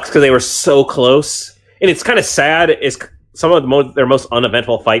it sucks because they were so close, and it's kind of sad. Is some of their most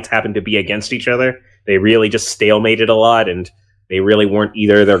uneventful fights happen to be against each other. They really just stalemated a lot, and they really weren't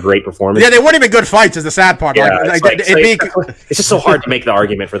either. They're great performances. Yeah, they weren't even good fights is the sad part. Yeah, it's just so hard to make the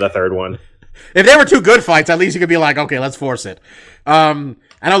argument for the third one. If they were 2 good fights, at least you could be like, okay, let's force it. I know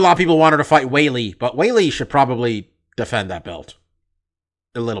a lot of people want her to fight Weili, but Weili should probably defend that belt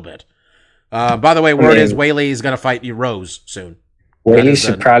a little bit. By the way, word is Weili is going to fight Rose soon. Weili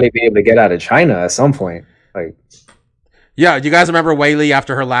should probably be able to get out of China at some point. Like, yeah, do you guys remember Weili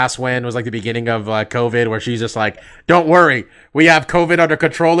after her last win was like the beginning of COVID, where she's just like, "Don't worry, we have COVID under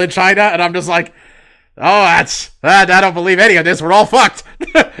control in China," and I'm just like, "Oh, I don't believe any of this. We're all fucked.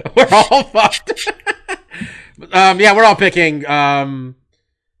 We're all fucked." Yeah, we're all picking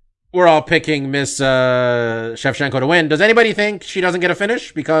Miss Shevchenko to win. Does anybody think she doesn't get a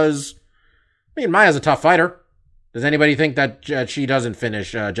finish? Because I mean, Maia's a tough fighter. Does anybody think that she doesn't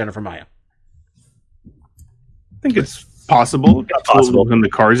finish Jennifer Maia? I think it's possible. It's possible in the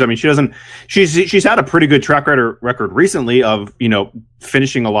cards. I mean, she's had a pretty good track record recently of, you know,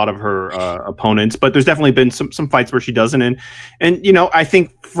 finishing a lot of her opponents, but there's definitely been some fights where she doesn't. And you know, I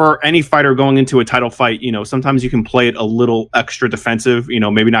think for any fighter going into a title fight, you know, sometimes you can play it a little extra defensive, you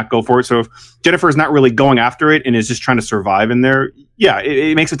know, maybe not go for it. So if Jennifer is not really going after it and is just trying to survive in there, yeah,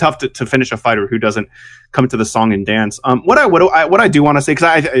 it makes it tough to finish a fighter who doesn't come to the song and dance. What I do want to say,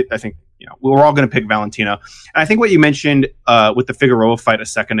 because I think, you know, we're all going to pick Valentina. And I think what you mentioned with the Figueroa fight a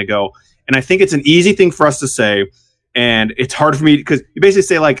second ago, and I think it's an easy thing for us to say, and it's hard for me because you basically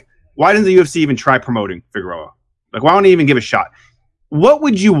say, like, why didn't the UFC even try promoting Figueroa? Like, why don't they even give a shot? What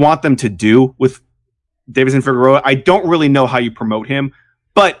would you want them to do with Deiveson Figueroa? I don't really know how you promote him,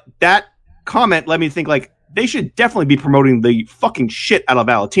 but that comment led me to think, like, they should definitely be promoting the fucking shit out of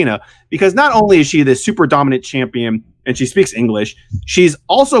Valentina, because not only is she this super dominant champion and she speaks English, she's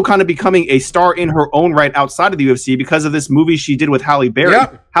also kind of becoming a star in her own right outside of the UFC because of this movie she did with Halle Berry.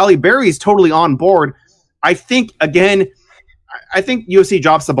 Yep. Halle Berry is totally on board. I think UFC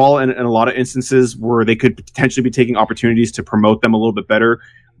drops the ball in a lot of instances where they could potentially be taking opportunities to promote them a little bit better.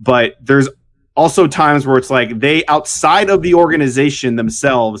 But there's also times where it's like they, outside of the organization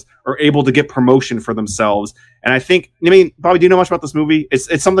themselves, are able to get promotion for themselves. And I think, I mean, Bobby, do you know much about this movie?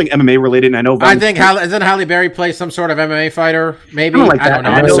 It's something MMA related, and I know. I think isn't Halle Berry play some sort of MMA fighter? Maybe I don't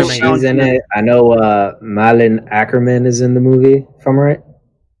know. I know she's in it. I know Malin Ackerman is in the movie. If I'm right.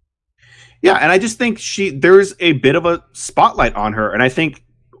 Yeah, and I just think there's a bit of a spotlight on her, and I think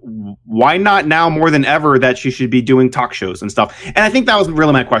why not now more than ever that she should be doing talk shows and stuff. And I think that was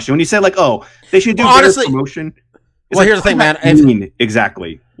really my question when you said, like, oh, they should do honestly promotion. Well, like, here's the thing, man.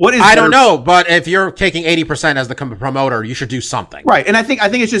 Exactly. What is? I don't know, but if you're taking 80% as the promoter, you should do something, right? And I think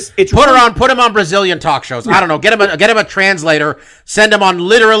it's put him on Brazilian talk shows. Yeah. I don't know, get him a translator, send him on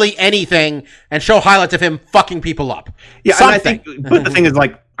literally anything, and show highlights of him fucking people up. Yeah, something. And I think, but the thing is,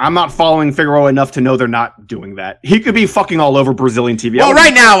 like, I'm not following Figueroa enough to know they're not doing that. He could be fucking all over Brazilian TV. Well,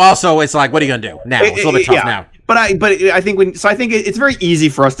 right now, also, it's like, what are you gonna do now? It's a little bit tough now. But I think it's very easy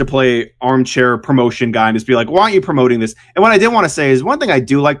for us to play armchair promotion guy and just be like, why aren't you promoting this? And what I did want to say is one thing I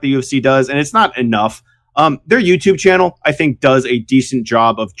do like the UFC does, and it's not enough. Their YouTube channel, I think, does a decent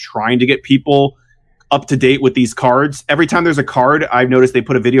job of trying to get people up to date with these cards. Every time there's a card, I've noticed they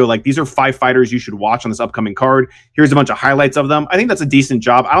put a video like, these are 5 fighters you should watch on this upcoming card. Here's a bunch of highlights of them. I think that's a decent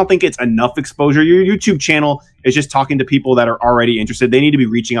job. I don't think it's enough exposure. Your YouTube channel is just talking to people that are already interested. They need to be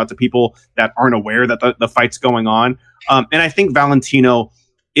reaching out to people that aren't aware that the fight's going on. And I think Valentino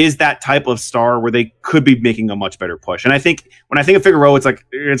is that type of star where they could be making a much better push. And I think when I think of Figueroa, it's like,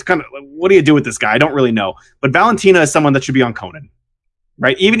 it's kind of, what do you do with this guy? I don't really know. But Valentina is someone that should be on Conan.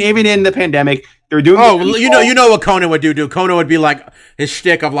 Right, even in the pandemic, they're doing. Oh, you know what Conan would do. Conan would be like his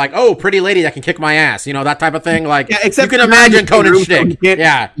shtick of like, oh, pretty lady that can kick my ass, you know, that type of thing. Like, yeah, except you can imagine Conan's shtick.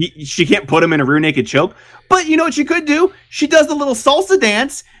 She can't put him in a rear naked choke. But you know what she could do? She does the little salsa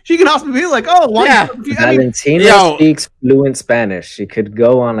dance. She can also be like, oh, why? Yeah. Valentina speaks fluent Spanish. She could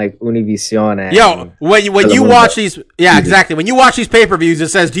go on like Univision. When you watch these, exactly. When you watch these pay-per-views, it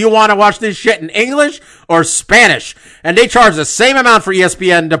says, do you want to watch this shit in English or Spanish? And they charge the same amount for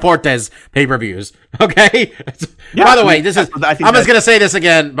ESPN Deportes pay-per-views. Okay. Yeah, by the way, I'm just gonna say this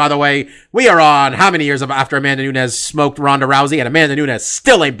again. By the way, we are on how many years after Amanda Nunes smoked Ronda Rousey, and Amanda Nunes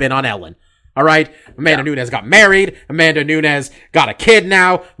still ain't been on Ellen. All right. Amanda Nunes got married. Amanda Nunes got a kid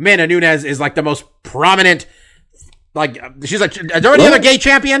now. Amanda Nunes is like the most prominent. Like, she's like, are there any other gay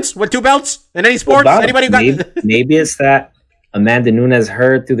champions with 2 belts in any sports? Anybody got? Maybe it's that Amanda Nunes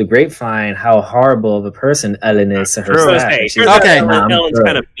heard through the grapevine how horrible of a person Ellen is to herself. Okay. Ellen's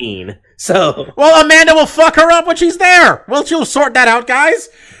kind of mean. So, well, Amanda will fuck her up when she's there. Well, she'll sort that out, guys.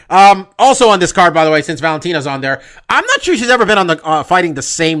 Also on this card, by the way, since Valentina's on there, I'm not sure she's ever been on the fighting the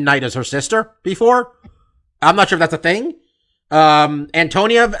same night as her sister before. I'm not sure if that's a thing.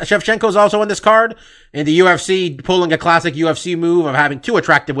 Antonia Shevchenko's also on this card in the UFC, pulling a classic UFC move of having 2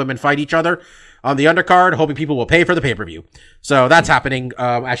 attractive women fight each other on the undercard, hoping people will pay for the pay-per-view. So that's happening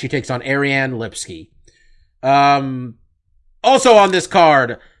as she takes on Ariane Lipski. Also on this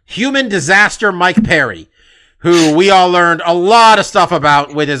card, Human Disaster Mike Perry, who we all learned a lot of stuff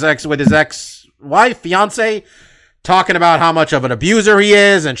about with his ex-wife, fiance, talking about how much of an abuser he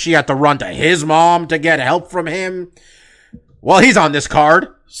is, and she had to run to his mom to get help from him. Well, he's on this card,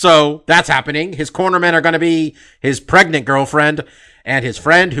 so that's happening. His cornermen are going to be his pregnant girlfriend and his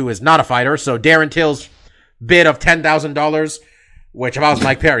friend, who is not a fighter. So Darren Till's bid of $10,000, which if I was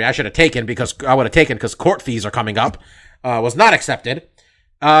Mike Perry, I would have taken because court fees are coming up, was not accepted.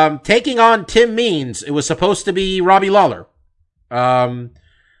 Taking on Tim Means, it was supposed to be Robbie Lawler.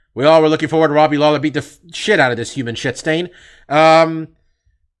 We all were looking forward to Robbie Lawler beat the shit out of this human shit stain. I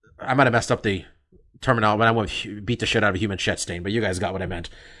might have messed up the terminology when I went beat the shit out of a human shit stain, but you guys got what I meant.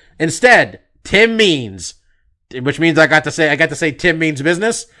 Instead, Tim Means, which means I got to say Tim Means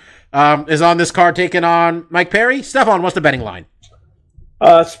Business, is on this card taking on Mike Perry. Stefan, what's the betting line?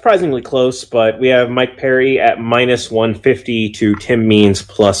 Surprisingly close, but we have Mike Perry at -150 to Tim Means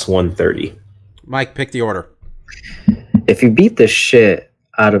 +130. Mike, pick the order. If you beat the shit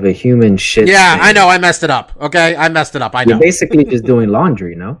out of a human shit Yeah, stain, I know. I messed it up. Okay? I messed it up. I know. you're basically just doing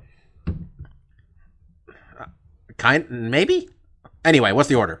laundry, no? Maybe? Anyway, what's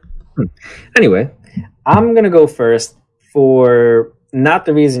the order? Anyway, I'm going to go first for not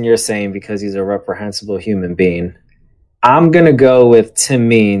the reason you're saying because he's a reprehensible human being. I'm going to go with Tim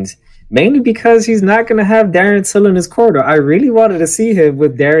Means, mainly because he's not going to have Darren Till in his corner. I really wanted to see him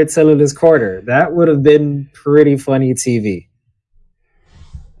with Darren Till in his corner. That would have been pretty funny TV.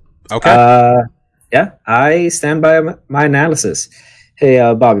 Okay. Yeah, I stand by my analysis. Hey,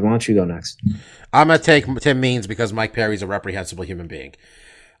 Bobby, why don't you go next? I'm going to take Tim Means because Mike Perry's a reprehensible human being.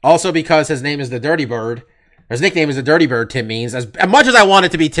 Also because his name is the Dirty Bird. His nickname is the Dirty Bird, Tim Means. As much as I want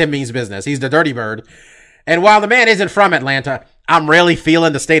it to be Tim Means Business, he's the Dirty Bird. And while the man isn't from Atlanta, I'm really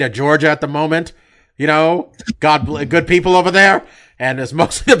feeling the state of Georgia at the moment. You know, good people over there. And there's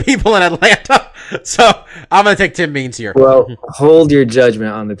most of the people in Atlanta. So I'm going to take Tim Means here. Well, hold your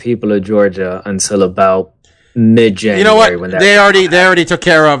judgment on the people of Georgia until about mid-January. You know what? When They already took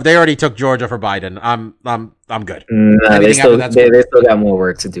care of. They already took Georgia for Biden. I'm good. Nah, they still got more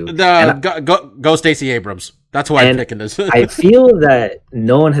work to do. Go Stacey Abrams. That's why I'm picking this. I feel that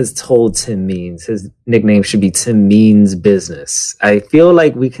no one has told Tim Means his nickname should be Tim Means Business. I feel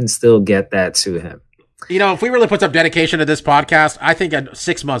like we can still get that to him. You know, if we really put some dedication to this podcast, I think in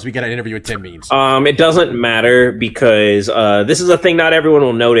 6 months we get an interview with Tim Means. It doesn't matter because this is a thing not everyone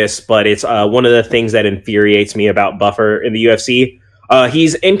will notice, but it's one of the things that infuriates me about Buffer in the UFC.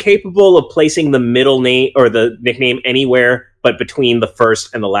 He's incapable of placing the middle name or the nickname anywhere but between the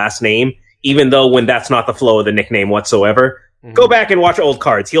first and the last name, even though when that's not the flow of the nickname whatsoever. Mm-hmm. Go back and watch old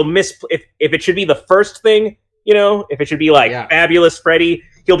cards. He'll miss if it should be the first thing, you know, if it should be like Fabulous Freddy,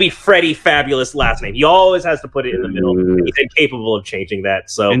 he'll be Freddy Fabulous last name. He always has to put it in the middle. He's incapable of changing that.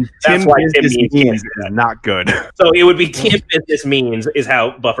 So and that's why Tim Means is not good. So it would be Tim Business Means is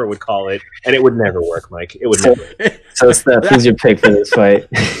how Buffer would call it, and it would never work, Mike. It would never work. So Steph, who's your pick for this fight?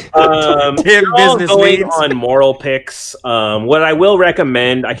 Tim Business going Means. On moral picks. What I will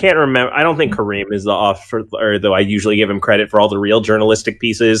recommend, I can't remember. I don't think Kareem is the offer, or though I usually give him credit for all the real journalistic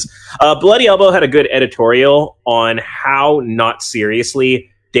pieces. Bloody Elbow had a good editorial on how not seriously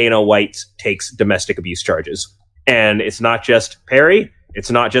Dana White takes domestic abuse charges. And it's not just Perry, it's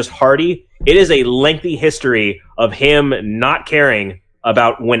not just Hardy. It is a lengthy history of him not caring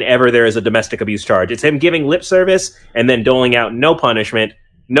about whenever there is a domestic abuse charge. It's him giving lip service and then doling out no punishment,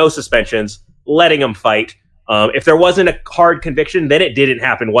 no suspensions, letting him fight. If there wasn't a hard conviction, then it didn't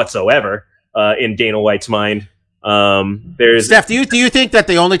happen whatsoever in Dana White's mind. Steph, do you think that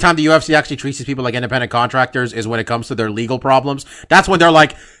the only time the UFC actually treats these people like independent contractors is when it comes to their legal problems? That's when they're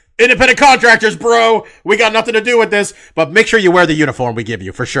like, independent contractors, bro, we got nothing to do with this, but make sure you wear the uniform we give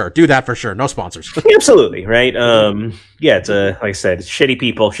you, for sure. Do that for sure. No sponsors. Absolutely, right? Yeah, it's like I said, it's shitty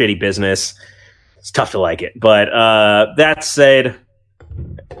people, shitty business. It's tough to like it. But that said,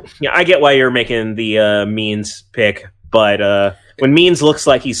 yeah, I get why you're making the Means pick, but when Means looks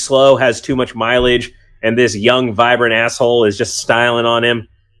like he's slow, has too much mileage, and this young, vibrant asshole is just styling on him,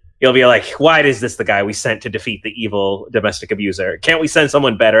 he'll be like, why is this the guy we sent to defeat the evil domestic abuser? Can't we send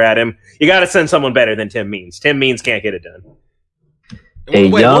someone better at him? You got to send someone better than Tim Means. Tim Means can't get it done.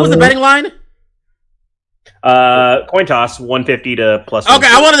 Wait, what was the betting line? Coin toss, 150 to plus. Okay,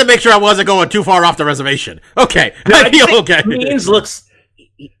 I wanted to make sure I wasn't going too far off the reservation. Okay, no, I feel okay. Means looks...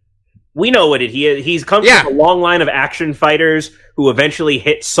 We know what he is. He's come from a long line of action fighters who eventually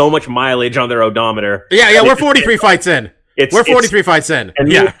hit so much mileage on their odometer. Yeah, we're 43 fights in. We're 43 fights in. And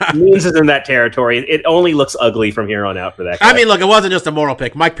Means is in that territory. It only looks ugly from here on out for that guy. I mean, look, it wasn't just a moral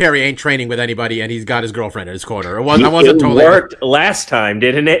pick. Mike Perry ain't training with anybody, and he's got his girlfriend in his corner. It worked last time,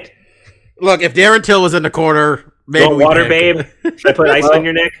 didn't it? Look, if Darren Till was in the corner, maybe water, babe. Should I put ice on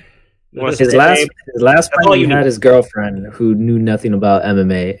your neck? His last fight, he had his girlfriend who knew nothing about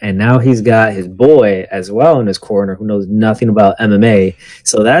MMA, and now he's got his boy as well in his corner who knows nothing about MMA.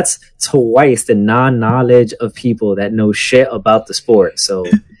 So that's twice the non-knowledge of people that know shit about the sport. So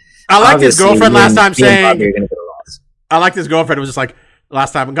I liked his girlfriend last time saying, I liked his girlfriend. It was just like,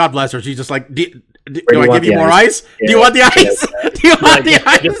 last time, and God bless her, she's just like, Do I give you more ice? Yeah. Do you want the ice? Do you want the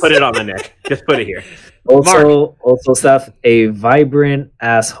ice? Just put it on the neck. Just put it here. Also, Steph, a vibrant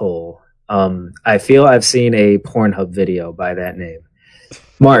asshole. I feel I've seen a Pornhub video by that name.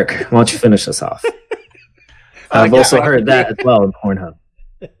 Mark, why don't you finish us off? I've also heard that as well in Pornhub.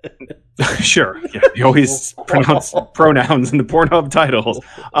 Sure. Yeah, you always pronounce pronouns in the Pornhub titles.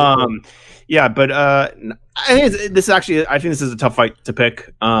 Yeah, but I think this is a tough fight to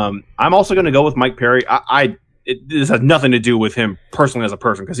pick. I'm also going to go with Mike Perry. This has nothing to do with him personally as a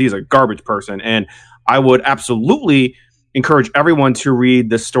person because he's a garbage person, and I would absolutely encourage everyone to read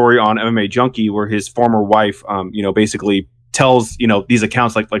the story on MMA Junkie where his former wife, basically tells these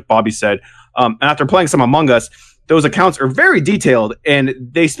accounts like Bobby said. And after playing some Among Us, those accounts are very detailed, and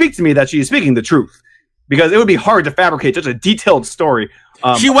they speak to me that she is speaking the truth because it would be hard to fabricate such a detailed story.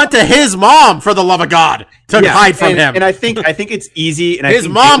 She went to his mom, for the love of God, to hide from him. And I think it's easy. And his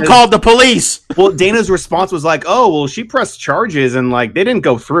mom called the police. Well, Dana's response was like, "Oh, well, she pressed charges and like they didn't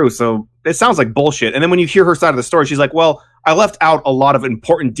go through, so it sounds like bullshit." And then when you hear her side of the story, she's like, "Well, I left out a lot of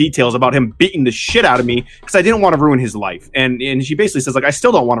important details about him beating the shit out of me because I didn't want to ruin his life." And she basically says, like, I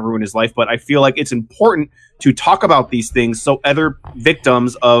still don't want to ruin his life, but I feel like it's important to talk about these things so other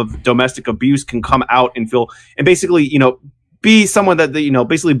victims of domestic abuse can come out and feel and basically, be someone that,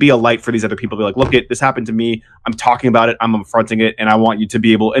 basically be a light for these other people. Be like, look, this happened to me. I'm talking about it. I'm confronting it. And I want you to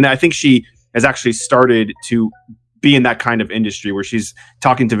be able, and I think she has actually started to be in that kind of industry where she's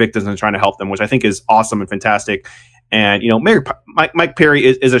talking to victims and trying to help them, which I think is awesome and fantastic. And, Mike Perry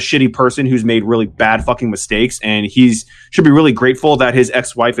is a shitty person who's made really bad fucking mistakes. And should be really grateful that his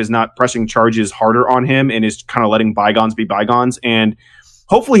ex-wife is not pressing charges harder on him and is kind of letting bygones be bygones. And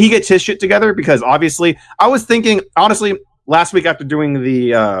hopefully he gets his shit together because obviously I was thinking, honestly, last week after doing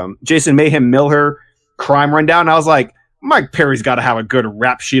the Jason Mayhem Miller crime rundown, I was like, Mike Perry's got to have a good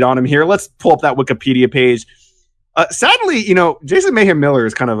rap sheet on him here. Let's pull up that Wikipedia page. Sadly, Jason Mayhem Miller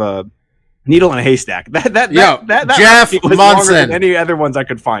is kind of a needle in a haystack. That Jeff was Munson. Longer than any other ones I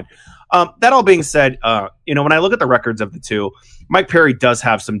could find. That all being said, when I look at the records of the two, Mike Perry does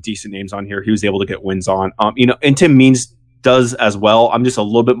have some decent names on here. He was able to get wins on. And Tim Means does as well. I'm just a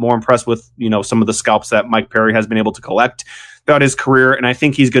little bit more impressed with, some of the scalps that Mike Perry has been able to collect throughout his career. And I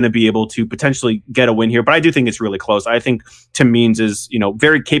think he's going to be able to potentially get a win here, but I do think it's really close. I think Tim Means is,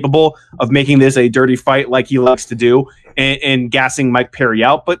 very capable of making this a dirty fight like he likes to do and gassing Mike Perry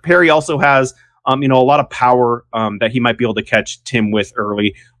out. But Perry also has, a lot of power that he might be able to catch Tim with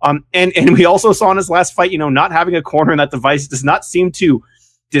early. And we also saw in his last fight, not having a corner in that device does not seem to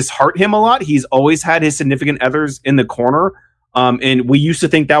disheart him a lot. He's always had his significant others in the corner. And we used to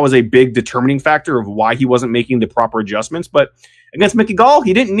think that was a big determining factor of why he wasn't making the proper adjustments. But against Mickey Gall,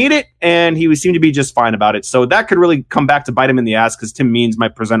 he didn't need it, and he seemed to be just fine about it. So that could really come back to bite him in the ass because Tim Means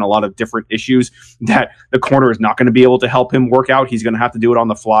might present a lot of different issues that the corner is not going to be able to help him work out. He's going to have to do it on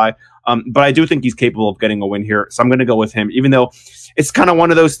the fly. But I do think he's capable of getting a win here. So I'm going to go with him, even though it's kind of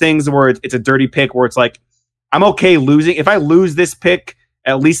one of those things where it's a dirty pick where it's like, I'm okay losing. If I lose this pick,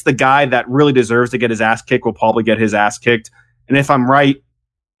 at least the guy that really deserves to get his ass kicked will probably get his ass kicked. And if I'm right,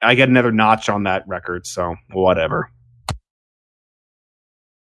 I get another notch on that record. So whatever.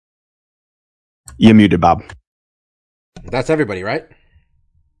 You muted, Bob. That's everybody, right?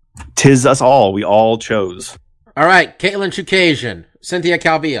 'Tis us all. We all chose. All right. Caitlin Chukasian, Cynthia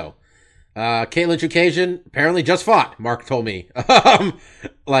Calvillo. Caitlin Chukasian apparently just fought, Mark told me.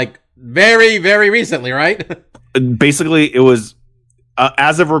 Very, very recently, right? Basically, it was,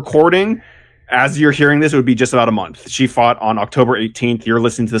 as of recording, as you're hearing this, it would be just about a month. She fought on October 18th. You're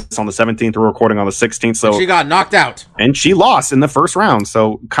listening to this on the 17th. We're recording on the 16th. So she got knocked out. And she lost in the first round.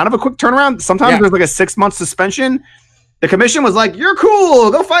 So kind of a quick turnaround. Sometimes there's like a 6-month suspension. The commission was like, you're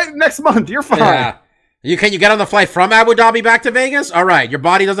cool. Go fight next month. You're fine. Yeah. Can you get on the flight from Abu Dhabi back to Vegas? All right. Your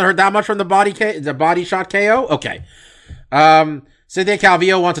body doesn't hurt that much from the body shot KO? Okay. Cynthia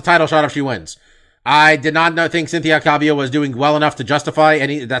Calvillo wants a title shot if she wins. I did not think Cynthia Calvillo was doing well enough to justify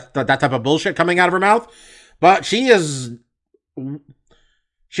any that type of bullshit coming out of her mouth, but she has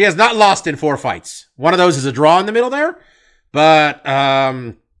not lost in 4 fights. One of those is a draw in the middle there, but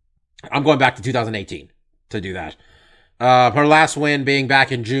I'm going back to 2018 to do that. Her last win being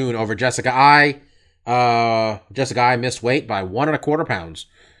back in June over Jessica Ai. Jessica Ai missed weight by 1.25 pounds.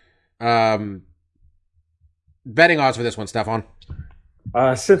 Betting odds for this one, Stefan.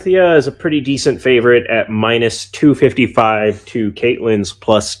 Cynthia is a pretty decent favorite at minus 255 to Caitlin's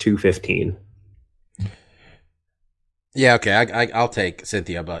plus 215. Yeah, okay, I'll take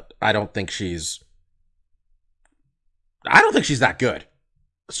Cynthia, but I don't think she's that good.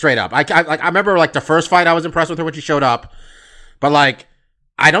 Straight up. I remember the first fight I was impressed with her when she showed up, but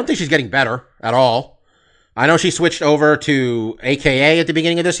I don't think she's getting better at all. I know she switched over to AKA at the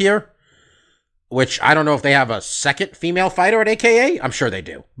beginning of this year, which I don't know if they have a second female fighter at AKA. I'm sure they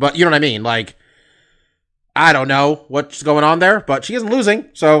do. But you know what I mean? Like, I don't know what's going on there, but she isn't losing,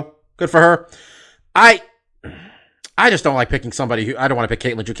 so good for her. I just don't like picking somebody who... I don't want to pick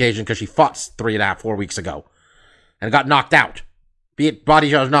Caitlin Chookagian because she fought 3.5-4 weeks ago and got knocked out. Be it body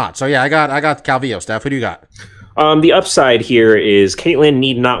judge or not. So yeah, I got Calvillo. Steph, who do you got? The upside here is Caitlin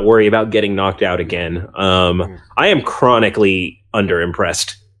need not worry about getting knocked out again. I am chronically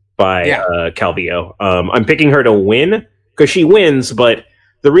underimpressed by Calvillo. I'm picking her to win because she wins, but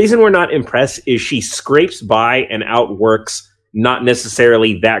the reason we're not impressed is she scrapes by and outworks not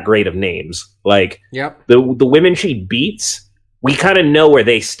necessarily that great of names. Like, the women she beats, we kind of know where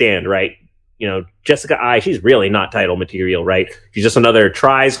they stand, right? You know, Jessica Ai, she's really not title material, right? She's just another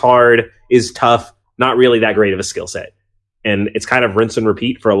tries hard, is tough, not really that great of a skill set. And it's kind of rinse and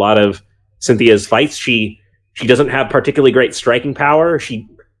repeat for a lot of Cynthia's fights. She doesn't have particularly great striking power. She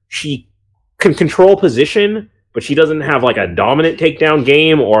can control position, but she doesn't have like a dominant takedown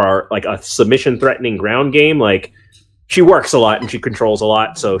game or like a submission threatening ground game. Like, she works a lot and she controls a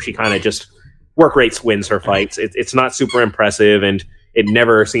lot, so she kind of just work rates wins her fights. It's not super impressive, and it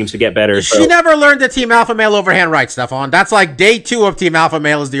never seems to get better. She never learned the Team Alpha Male overhand right, Stefan. That's like day 2 of Team Alpha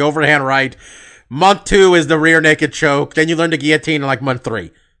Male is the overhand right. Month 2 is the rear naked choke. Then you learn the guillotine in like month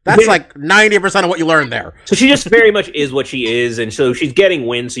 3. That's like 90% of what you learn there. So she just very much is what she is, and so she's getting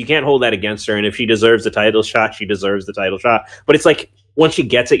wins, so you can't hold that against her. And if she deserves the title shot, she deserves the title shot. But it's like, once she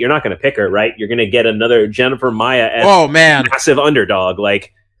gets it, you're not going to pick her, right? You're going to get another Jennifer Maia as massive underdog.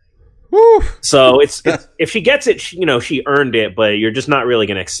 Like, woo. So it's if she gets it, she earned it, but you're just not really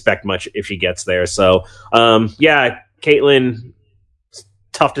going to expect much if she gets there. So, Caitlin,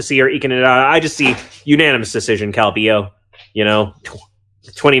 tough to see her eking it out. I just see unanimous decision, Calvillo.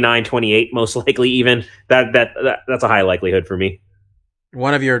 29-28, most likely even. That's a high likelihood for me.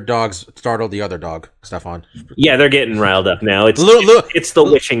 One of your dogs startled the other dog, Stefan. Yeah, they're getting riled up now. It's the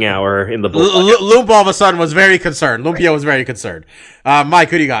witching hour in the book. Loomp all of a sudden was very concerned. Lumpio was very concerned. Mike,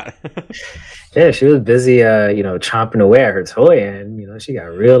 who do you got? Yeah, she was busy, chomping away at her toy, and, she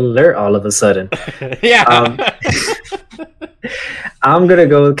got real alert all of a sudden. Yeah. I'm going to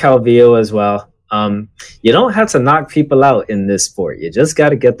go with Calvillo as well. You don't have to knock people out in this sport. You just got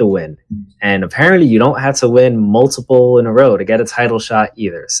to get the win. And apparently you don't have to win multiple in a row to get a title shot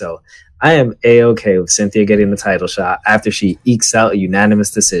either. So I am A-okay with Cynthia getting the title shot after she ekes out a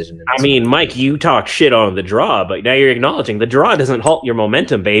unanimous decision. I mean, Mike, you talk shit on the draw, but now you're acknowledging the draw doesn't halt your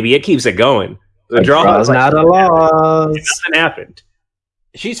momentum, baby. It keeps it going. The draw is not a loss. It hasn't happened.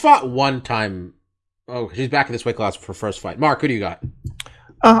 She's fought one time. Oh, she's back in this weight class for first fight. Mark, who do you got?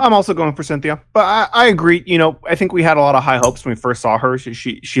 I'm also going for Cynthia, but I agree. I think we had a lot of high hopes when we first saw her.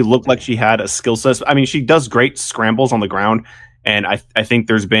 She looked like she had a skill set. I mean, she does great scrambles on the ground, and I think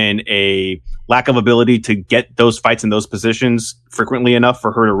there's been a lack of ability to get those fights in those positions frequently enough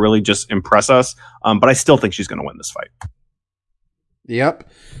for her to really just impress us. But I still think she's going to win this fight. Yep.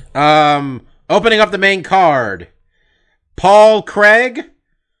 Opening up the main card, Paul Craig,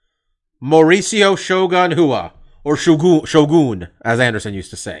 Mauricio Shogun Hua. Or Shogun, as Anderson used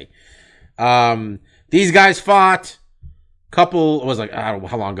to say. These guys fought I don't know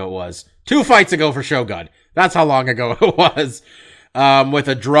how long ago it was. 2 fights ago for Shogun. That's how long ago it was. With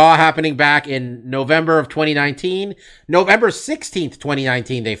a draw happening back in November of 2019. November 16th,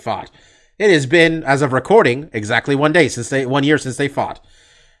 2019, they fought. It has been, as of recording, exactly 1 year since they fought.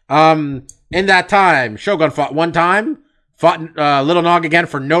 In that time, Shogun fought 1 time, fought Little Nog again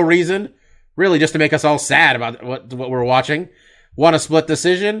for no reason. Really, just to make us all sad about what we're watching. Won a split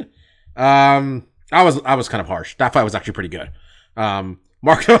decision. I was kind of harsh. That fight was actually pretty good.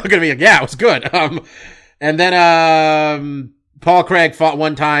 Mark's going to be like, yeah, it was good. And then Paul Craig fought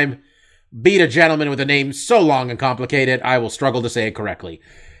 1 time, beat a gentleman with a name so long and complicated, I will struggle to say it correctly.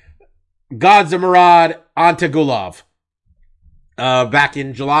 Godzimurad Antagulov. Back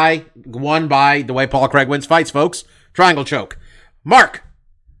in July, won by the way Paul Craig wins fights, folks. Triangle choke. Mark,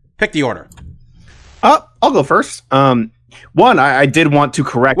 pick the order. I'll go first. I did want to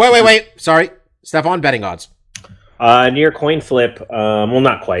correct. Wait. Sorry. Stefan, betting odds. Near coin flip. Well,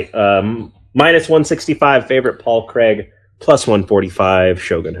 not quite. Minus 165 favorite Paul Craig, plus 145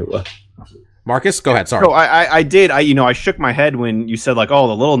 Shogun Hua. Marcus, go ahead. Sorry. No, I did. I shook my head when you said like, oh,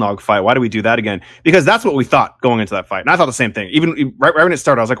 the Little Nog fight. Why do we do that again? Because that's what we thought going into that fight. And I thought the same thing. Even right when it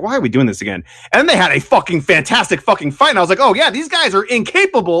started, I was like, why are we doing this again? And then they had a fucking fantastic fucking fight. And I was like, oh yeah, these guys are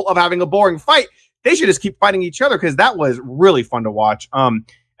incapable of having a boring fight. They should just keep fighting each other because that was really fun to watch. And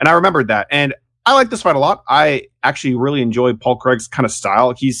I remembered that. And I like this fight a lot. I actually really enjoy Paul Craig's kind of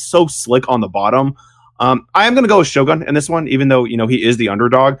style. He's so slick on the bottom. I am going to go with Shogun in this one, even though, he is the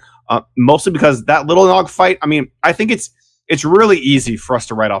underdog, mostly because that Little Nog fight, I think it's really easy for us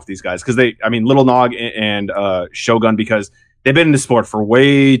to write off these guys because Little Nog and Shogun, because they've been in the sport for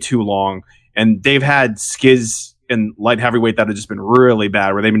way too long and they've had skids in light heavyweight that have just been really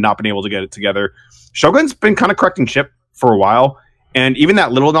bad where they've not been able to get it together. Shogun's been kind of correcting ship for a while. And even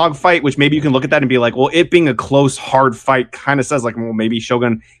that Little Nog fight, which maybe you can look at that and be like, well, it being a close, hard fight kind of says like, well, maybe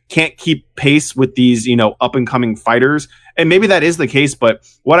Shogun can't keep pace with these, up and coming fighters. And maybe that is the case. But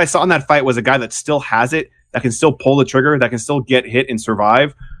what I saw in that fight was a guy that still has it, that can still pull the trigger, that can still get hit and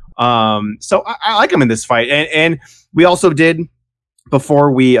survive. So I like him in this fight. And we also did,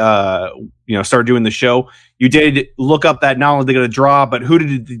 before we started doing the show, you did look up that not only they got a draw, but who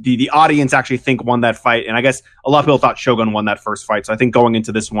did the audience actually think won that fight? And I guess a lot of people thought Shogun won that first fight. So I think going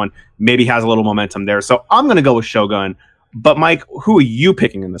into this one maybe has a little momentum there. So I'm going to go with Shogun. But Mike, who are you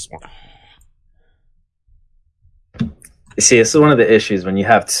picking in this one? You see, this is one of the issues when you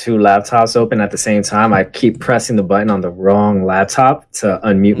have two laptops open at the same time. I keep pressing the button on the wrong laptop to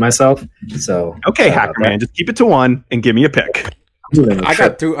unmute myself. So okay, Hacker Man, just keep it to one and give me a pick. I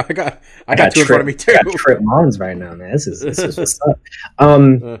got two in front of me too. I got trip moms right now, man. This is what's up.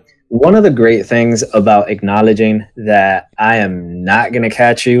 One of the great things about acknowledging that I am not going to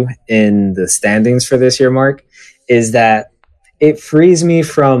catch you in the standings for this year, Mark, is that it frees me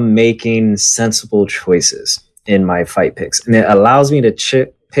from making sensible choices in my fight picks, and it allows me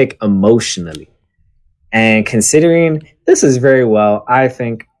to pick emotionally. And considering this is very well, I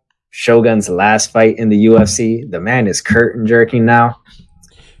think, Shogun's last fight in the UFC, the man is curtain jerking now.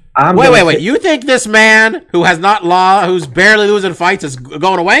 Wait. You think this man who has who's barely losing fights is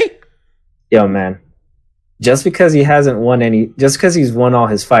going away? Yo, man. Just because he's won all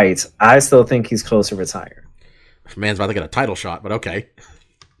his fights, I still think he's close to retiring. Man's about to get a title shot, but okay.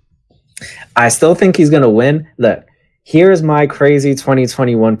 I still think he's going to win. Look, here's my crazy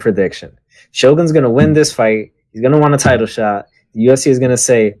 2021 prediction. Shogun's going to win this fight. He's going to want a title shot. The UFC is going to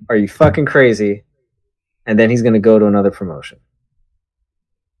say, are you fucking crazy? And then he's going to go to another promotion.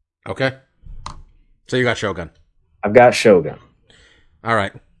 Okay. So you got Shogun. I've got Shogun. All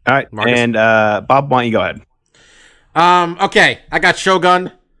right. Marcus? And Bob, why don't you go ahead? Okay. I got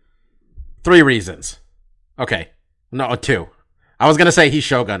Shogun. 3 reasons. Okay. No, 2. I was going to say he's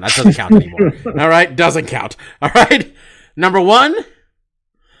Shogun. That doesn't count anymore. All right? Doesn't count. All right? Number 1,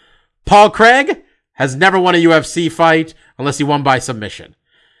 Paul Craig has never won a UFC fight unless he won by submission.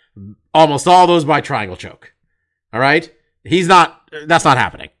 Almost all those by triangle choke. All right? That's not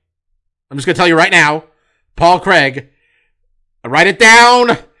happening. I'm just going to tell you right now, Paul Craig, write it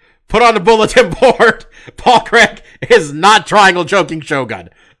down, put on the bulletin board. Paul Craig is not triangle choking Shogun.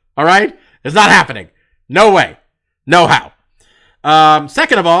 All right? It's not happening. No way. No how.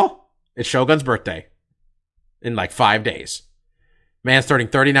 Second of all, it's Shogun's birthday in like 5 days. Man's turning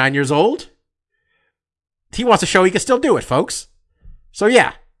 39 years old. He wants to show he can still do it, folks. So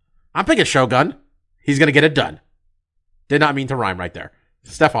yeah, I'm picking Shogun. He's going to get it done. Did not mean to rhyme right there.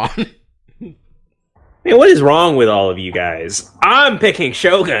 Stefan. Man, what is wrong with all of you guys? I'm picking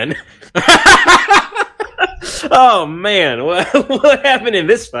Shogun. Oh man, what happened in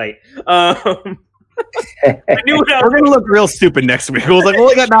this fight? We're going to look real stupid next week. It was like,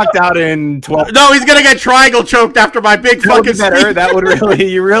 he got knocked out in 12. No, he's going to get triangle choked after my big fucking better. That would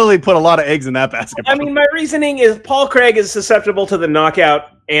you really put a lot of eggs in that basket. My reasoning is Paul Craig is susceptible to the knockout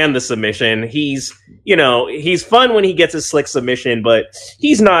and the submission. He's fun when he gets a slick submission, but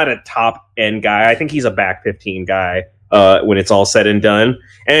he's not a top end guy. I think he's a back 15 guy when it's all said and done.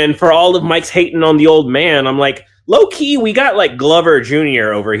 And for all of Mike's hating on the old man, I'm like, low key, we got like Glover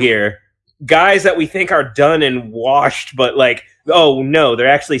Jr. over here. Guys that we think are done and washed, but like, oh no, they're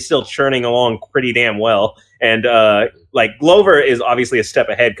actually still churning along pretty damn well. And like Glover is obviously a step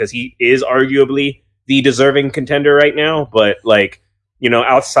ahead because he is arguably the deserving contender right now. But like,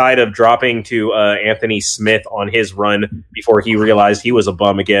 outside of dropping to Anthony Smith on his run before he realized he was a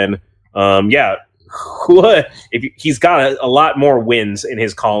bum again, he's got a lot more wins in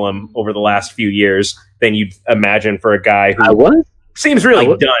his column over the last few years than you'd imagine for a guy who seems really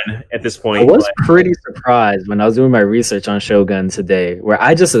done at this point. I was pretty surprised when I was doing my research on Shogun today, where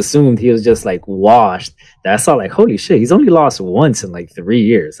I just assumed he was just like washed. That I saw like, holy shit, he's only lost once in like 3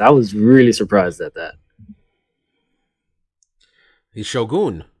 years. I was really surprised at that. He's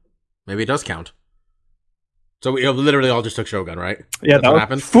Shogun. Maybe it does count. So we literally all just took Shogun, right? Yeah, that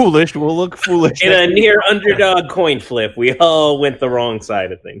happened. Foolish. We'll look foolish. In a near underdog coin flip, we all went the wrong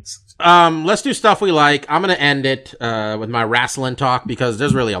side of things. Let's do stuff we like. I'm going to end it with my wrestling talk because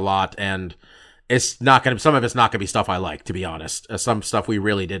there's really a lot. And some of it's not gonna be stuff I like, to be honest. Some stuff we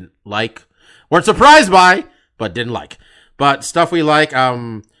really didn't like, weren't surprised by, but didn't like. But stuff we like,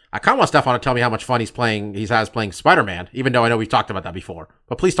 I kind of want Stefan to tell me how much fun he has playing Spider-Man, even though I know we've talked about that before.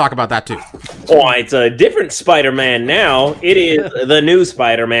 But please talk about that too. Oh, it's a different Spider-Man now. It is the new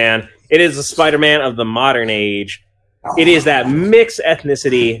Spider-Man. It is the Spider-Man of the modern age. It is that mixed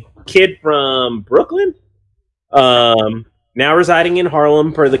ethnicity kid from Brooklyn, now residing in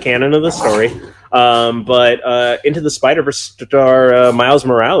Harlem per the canon of the story. But Into the Spider-Verse star Miles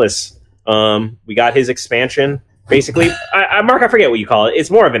Morales. We got his expansion. Basically, Mark, I forget what you call it. It's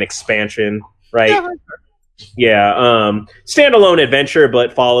more of an expansion, right? Yeah. Standalone adventure,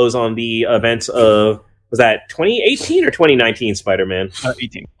 but follows on the events of, was that 2018 or 2019 Spider-Man?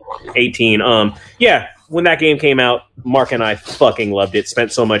 18. Yeah, when that game came out, Mark and I fucking loved it.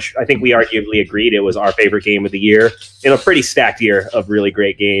 Spent so much. I think we arguably agreed it was our favorite game of the year in a pretty stacked year of really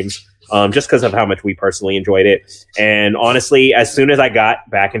great games. Just because of how much we personally enjoyed it. And honestly, as soon as I got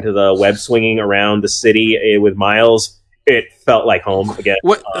back into the web swinging around the city with Miles, it felt like home again.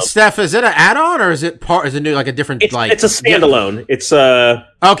 What, Steph, is it an add-on or is it new, like a different, it's a standalone. It's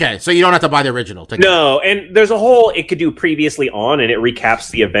okay, so you don't have to buy the original. No, and there's a whole it could do previously on, and it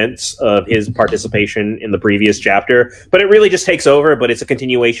recaps the events of his participation in the previous chapter. But it really just takes over, but it's a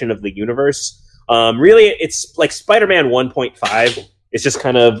continuation of the universe. Really, it's like Spider-Man 1.5. It's just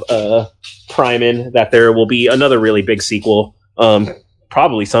kind of priming that there will be another really big sequel,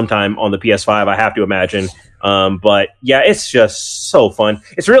 probably sometime on the PS5, I have to imagine. But yeah, it's just so fun.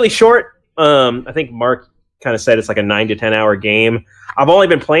 It's really short. I think Mark kind of said it's like a 9 to 10 hour game. I've only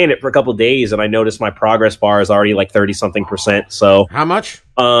been playing it for a couple days, and I noticed my progress bar is already like 30-something%. So how much?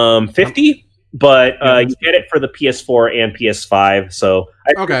 50. But you get it for the PS4 and PS5. So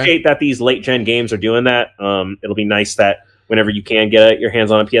I appreciate that these late gen games are doing that. It'll be nice that whenever you can get your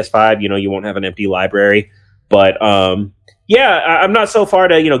hands on a PS5, you won't have an empty library. But yeah, I'm not so far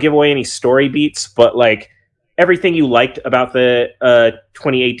to give away any story beats, but like everything you liked about the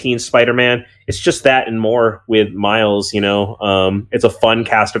 2018 Spider-Man, it's just that and more with Miles. It's a fun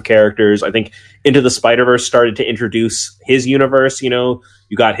cast of characters. I think Into the Spider-Verse started to introduce his universe. You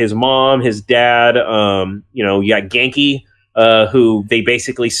got his mom, his dad. You got Genki, who they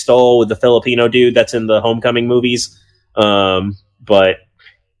basically stole with the Filipino dude that's in the Homecoming movies. But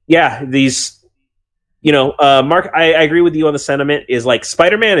yeah, these, Mark, I agree with you on the sentiment is like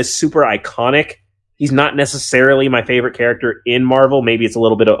Spider-Man is super iconic. He's not necessarily my favorite character in Marvel. Maybe it's a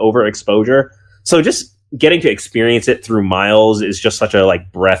little bit of overexposure. So just getting to experience it through Miles is just such a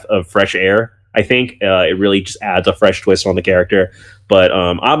like breath of fresh air. I think it really just adds a fresh twist on the character. But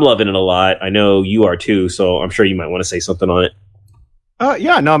I'm loving it a lot. I know you are too. So I'm sure you might want to say something on it.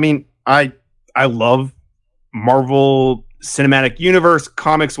 Yeah, no, I mean, I love Marvel Cinematic Universe,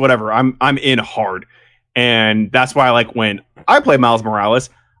 comics, whatever. I'm in hard. And that's why, like, when I play Miles Morales,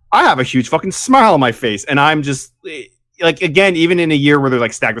 I have a huge fucking smile on my face. And I'm just, like, again, even in a year where they're,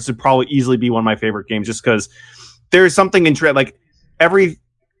 like, stacked, this would probably easily be one of my favorite games just because there's something like,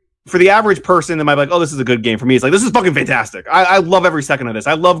 for the average person that might be like, oh, this is a good game. For me, it's like, this is fucking fantastic. I love every second of this.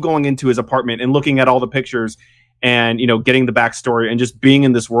 I love going into his apartment and looking at all the pictures and, getting the backstory and just being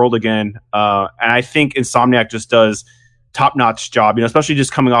in this world again. And I think Insomniac just does top-notch job, especially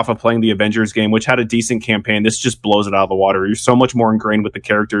just coming off of playing the Avengers game, which had a decent campaign. This just blows it out of the water. You're so much more ingrained with the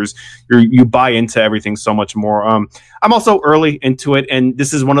characters. You buy into everything so much more. I'm also early into it, and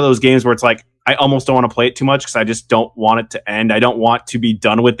this is one of those games where it's like, I almost don't want to play it too much because I just don't want it to end. I don't want to be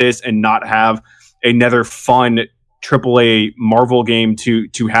done with this and not have another fun AAA Marvel game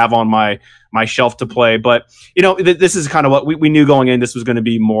to have on my shelf to play. But, this is kind of what we knew going in. This was going to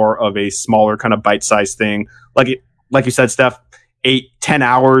be more of a smaller kind of bite-sized thing. Like you said, Steph, 8-10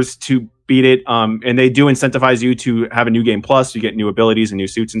 hours to beat it. And they do incentivize you to have a new game plus. You get new abilities and new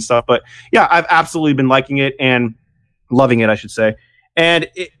suits and stuff. But yeah, I've absolutely been liking it and loving it, I should say. And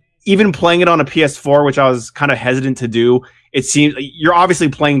even playing it on a PS4, which I was kind of hesitant to do, it seems you're obviously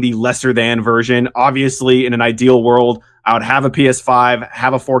playing the lesser than version. Obviously, in an ideal world, I would have a PS5,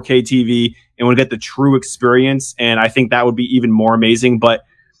 have a 4K TV, and would get the true experience. And I think that would be even more amazing. But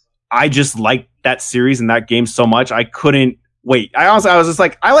I just like that series and that game so much. I couldn't wait. I was just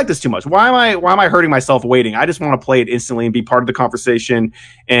like, I like this too much. Why am I hurting myself waiting? I just want to play it instantly and be part of the conversation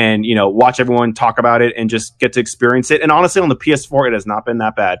and, watch everyone talk about it and just get to experience it. And honestly, on the PS4, it has not been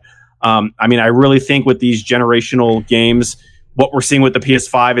that bad. I mean, I really think with these generational games, what we're seeing with the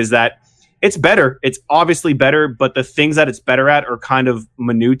PS5 is that it's better. It's obviously better, but the things that it's better at are kind of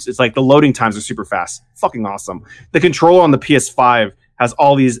minute. It's like the loading times are super fast. Fucking awesome. The controller on the PS5 has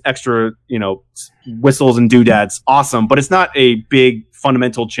all these extra, whistles and doodads. Awesome. But it's not a big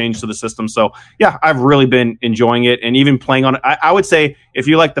fundamental change to the system. So yeah, I've really been enjoying it, and even playing on it. I would say if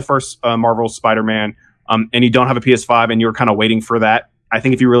you like the first Marvel Spider-Man, and you don't have a PS5 and you're kind of waiting for that, I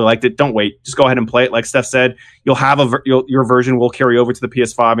think if you really liked it, don't wait. Just go ahead and play it. Like Steph said, you'll have your version will carry over to the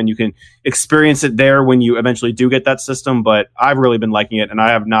PS5, and you can experience it there when you eventually do get that system. But I've really been liking it, and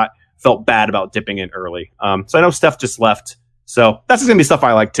I have not felt bad about dipping in early. So I know Steph just left, so that's going to be stuff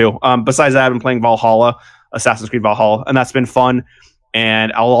I like too. Besides that, I've been playing Valhalla, Assassin's Creed Valhalla, and that's been fun.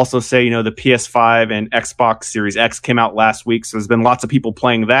 And I'll also say, the PS5 and Xbox Series X came out last week, so there's been lots of people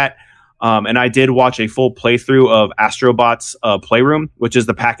playing that. And I did watch a full playthrough of Astrobot's Playroom, which is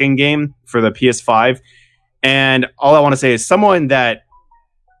the packing game for the PS5. And all I want to say is someone that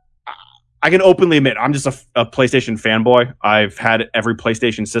I can openly admit, I'm just a PlayStation fanboy. I've had every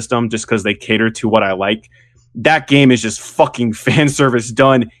PlayStation system just because they cater to what I like. That game is just fucking fan service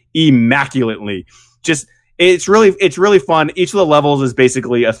done immaculately. It's really fun. Each of the levels is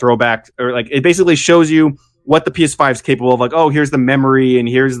basically a throwback, or like it basically shows you what the PS5 is capable of. Like, oh, here's the memory and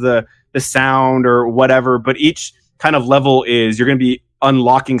here's the sound or whatever. But each kind of level is you're going to be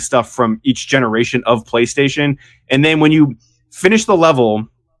unlocking stuff from each generation of PlayStation. And then when you finish the level,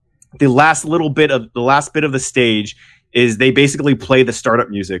 the last bit of the stage is they basically play the startup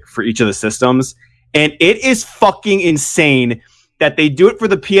music for each of the systems. And it is fucking insane that they do it for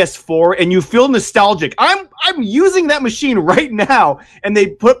the PS4, and you feel nostalgic. I'm using that machine right now, and they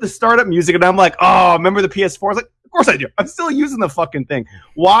put up the startup music, and I'm like, oh, remember the PS4? I was like, of course I do. I'm still using the fucking thing.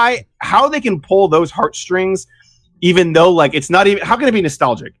 Why? How they can pull those heartstrings, even though like it's not even. How can it be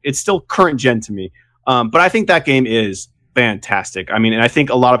nostalgic? It's still current gen to me. But I think that game is fantastic. I mean, and I think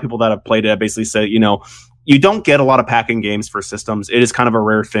a lot of people that have played it basically say, you don't get a lot of packing games for systems. It is kind of a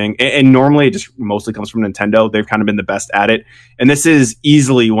rare thing. And normally it just mostly comes from Nintendo. They've kind of been the best at it. And this is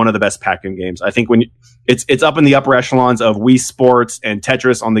easily one of the best packing games. I think when it's up in the upper echelons of Wii Sports and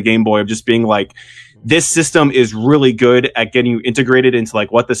Tetris on the Game Boy, of just being like, this system is really good at getting you integrated into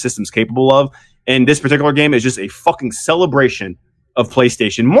like what the system's capable of. And this particular game is just a fucking celebration of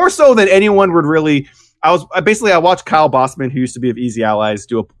PlayStation, more so than anyone would really. I watched Kyle Bossman, who used to be of Easy Allies,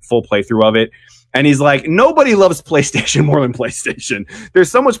 do a full playthrough of it. And he's like, nobody loves PlayStation more than PlayStation. There's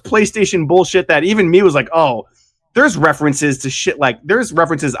so much PlayStation bullshit that even me was like, oh, there's references to shit. Like, there's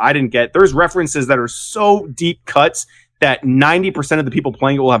references I didn't get. There's references that are so deep cuts that 90% of the people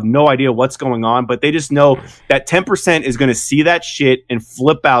playing it will have no idea what's going on. But they just know that 10% is going to see that shit and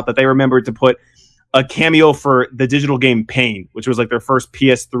flip out that they remembered to put a cameo for the digital game Pain, which was like their first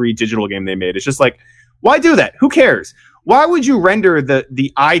PS3 digital game they made. It's just like, why do that? Who cares? Why would you render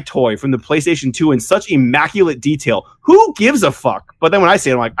the iToy from the PlayStation 2 in such immaculate detail? Who gives a fuck? But then when I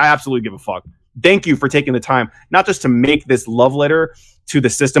say it, I'm like, I absolutely give a fuck. Thank you for taking the time, not just to make this love letter to the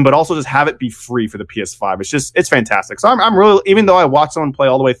system, but also just have it be free for the PS5. It's fantastic. So I'm really, even though I watched someone play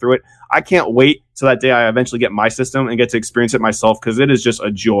all the way through it, I can't wait till that day I eventually get my system and get to experience it myself, because it is just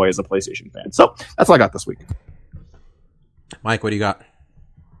a joy as a PlayStation fan. So that's what I got this week. Mike, what do you got?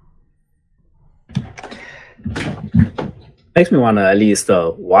 Makes me want to at least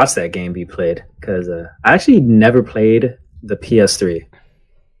watch that game be played, because I actually never played the PS3.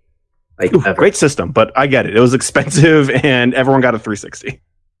 Great system, but I get it. It was expensive, and everyone got a 360.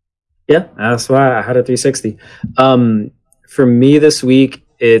 Yeah, that's why I had a 360. For me this week,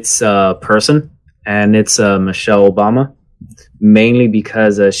 it's Person, and it's Michelle Obama, mainly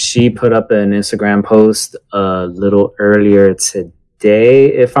because she put up an Instagram post a little earlier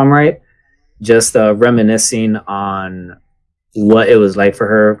today, if I'm right, just reminiscing on what it was like for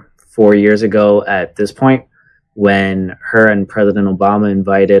her 4 years ago at this point, when her and President Obama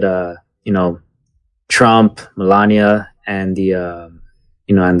invited Trump, Melania, and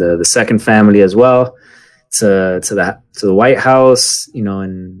the second family as well to the White House,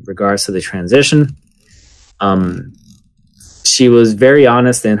 in regards to the transition. She was very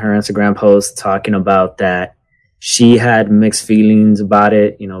honest in her Instagram post, talking about that she had mixed feelings about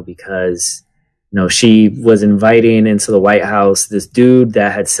it, because she was inviting into the White House this dude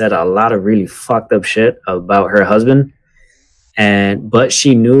that had said a lot of really fucked up shit about her husband. But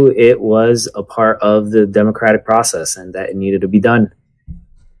she knew it was a part of the democratic process and that it needed to be done.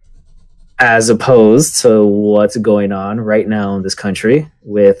 As opposed to what's going on right now in this country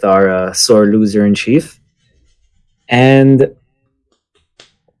with our sore loser in chief. And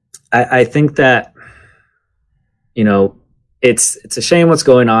I think that, it's a shame what's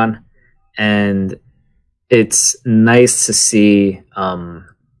going on. And it's nice to see, Michelle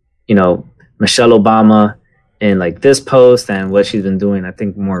Obama in like this post and what she's been doing, I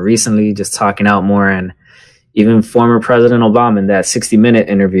think more recently, just talking out more and, even former President Obama in that 60-minute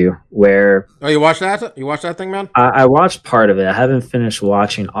interview where Oh, you watched that? You watched that thing, man? I watched part of it. I haven't finished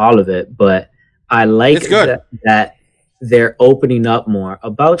watching all of it, but I like It's good. that they're opening up more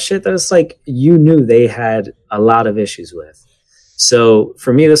about shit that's like you knew they had a lot of issues with. So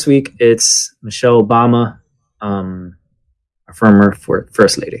for me this week, it's Michelle Obama, our former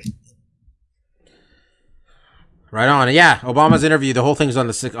first lady. Right on. Yeah, Obama's interview, the whole thing's on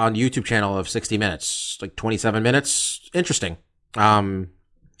the on YouTube channel of 60 Minutes, like 27 minutes. Interesting. Nice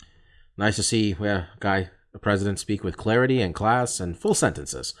to see the president speak with clarity and class and full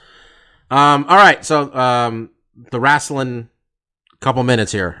sentences. All right, so the wrestling couple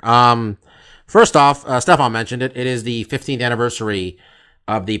minutes here. First off, Stefan mentioned it. It is the 15th anniversary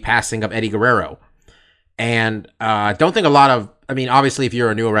of the passing of Eddie Guerrero. And I don't think obviously, if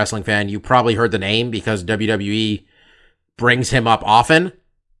you're a newer wrestling fan, you probably heard the name because WWE brings him up often.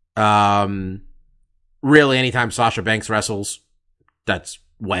 Really, anytime Sasha Banks wrestles, that's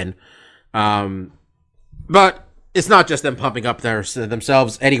when. But it's not just them pumping up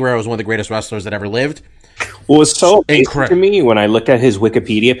themselves. Eddie Guerrero is one of the greatest wrestlers that ever lived. What was so amazing to me when I looked at his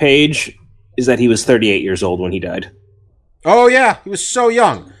Wikipedia page is that he was 38 years old when he died. Oh, yeah. He was so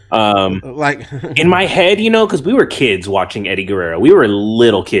young. In my head, because we were kids watching Eddie Guerrero. We were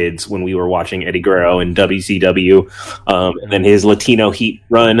little kids when we were watching Eddie Guerrero in WCW, and then his Latino Heat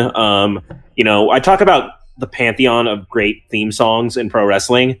run. I talk about the pantheon of great theme songs in pro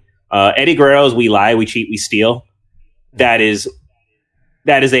wrestling. Eddie Guerrero's "We Lie, We Cheat, We Steal." That is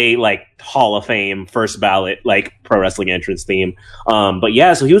a Hall of Fame first ballot pro wrestling entrance theme. But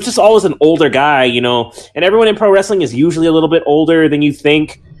yeah, so he was just always an older guy, and everyone in pro wrestling is usually a little bit older than you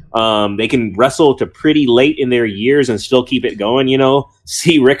think. They can wrestle to pretty late in their years and still keep it going,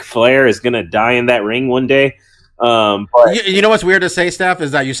 See, Ric Flair is going to die in that ring one day. But you know what's weird to say, Steph,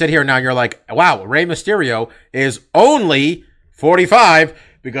 is that you sit here now and you're like, wow, Rey Mysterio is only 45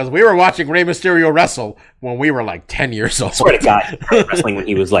 because we were watching Rey Mysterio wrestle when we were 10 years old. I swear to God, he was wrestling when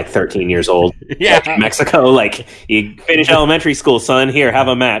he was 13 years old. Yeah. In Mexico, you finish elementary school, son. Here, have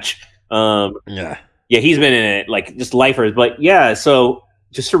a match. Yeah, he's been in it, just lifers. But yeah, so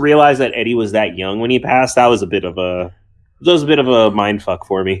just to realize that Eddie was that young when he passed, that was a bit of a mind fuck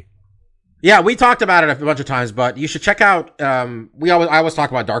for me. Yeah, we talked about it a bunch of times, but you should check out. I always talk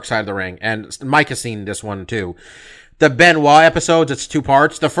about Dark Side of the Ring, and Mike has seen this one too. The Benoit episodes, it's 2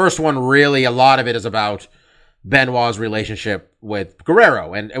 parts. The first one, really, a lot of it is about Benoit's relationship with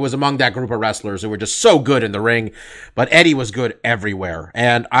Guerrero, and it was among that group of wrestlers who were just so good in the ring, but Eddie was good everywhere.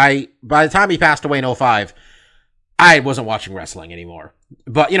 And by the time he passed away in 2005, I wasn't watching wrestling anymore.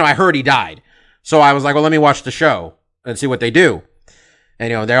 But, I heard he died. So I was like, well, let me watch the show and see what they do.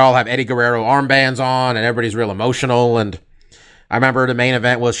 And, they all have Eddie Guerrero armbands on, and everybody's real emotional. And I remember the main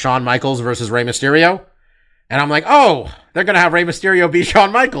event was Shawn Michaels versus Rey Mysterio. And I'm like, oh, they're going to have Rey Mysterio beat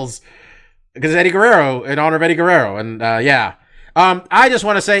Shawn Michaels because Eddie Guerrero, in honor of Eddie Guerrero. And, yeah. I just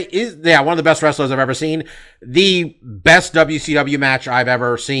want to say, one of the best wrestlers I've ever seen. The best WCW match I've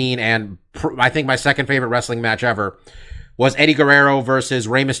ever seen, and I think my second favorite wrestling match ever, was Eddie Guerrero versus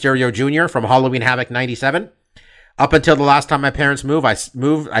Rey Mysterio Jr. from Halloween Havoc 97. Up until the last time my parents moved, I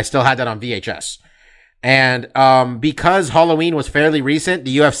still had that on VHS. And because Halloween was fairly recent,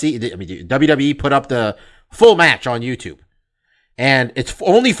 the WWE put up the full match on YouTube. And it's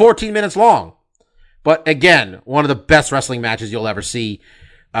only 14 minutes long. But again, one of the best wrestling matches you'll ever see.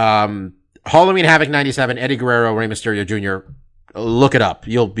 Halloween Havoc 97, Eddie Guerrero, Rey Mysterio Jr. Look it up.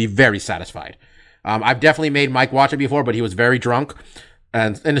 You'll be very satisfied. I've definitely made Mike watch it before, but he was very drunk.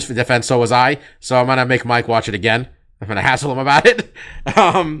 And in his defense, so was I. So I'm going to make Mike watch it again. I'm going to hassle him about it.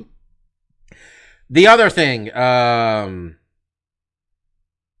 The other thing,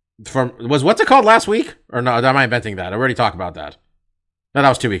 what's it called last week? Or no, am I inventing that? I already talked about that. No, that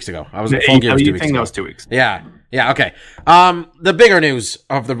was 2 weeks ago. I was full gear 2 weeks ago. That was 2 weeks. Yeah, okay. The bigger news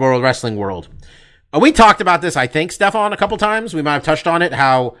of the world wrestling world. We talked about this, I think, Stefan, a couple times. We might have touched on it,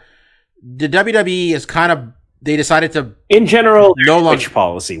 how the WWE is kind of, they decided to... In general, no longer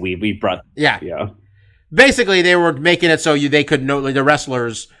policy. We brought... Yeah. Basically, they were making it so they could know the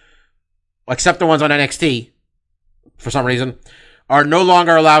wrestlers, except the ones on NXT, for some reason, are no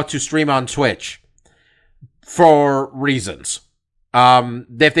longer allowed to stream on Twitch for reasons.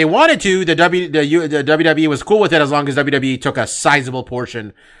 If they wanted to, the WWE was cool with it as long as WWE took a sizable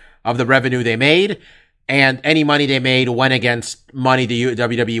portion of the revenue they made, and any money they made went against money the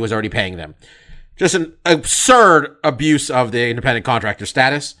WWE was already paying them. Just an absurd abuse of the independent contractor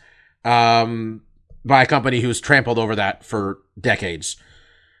status by a company who's trampled over that for decades.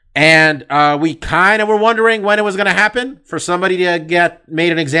 And we kind of were wondering when it was going to happen for somebody to get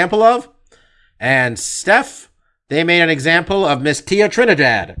made an example of. And Steph, they made an example of Miss Tia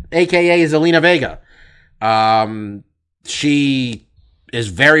Trinidad, aka Zelina Vega. She is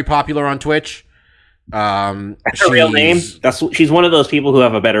very popular on Twitch. That's her real name. She's one of those people who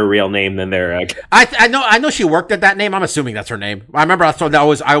have a better real name than their. I know she worked at that name. I'm assuming that's her name. I remember I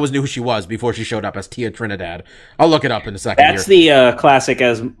always knew who she was before she showed up as Tia Trinidad. I'll look it up in a second. That's the classic,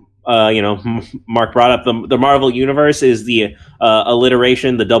 as Mark brought up. The Marvel Universe is the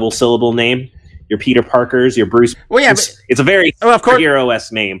alliteration, the double syllable name. Your Peter Parkers, your Bruce. Well, yeah, it's a very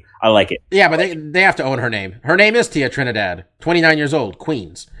hero-esque name. I like it. Yeah, but they have to own her name. Her name is Tia Trinidad, 29 years old,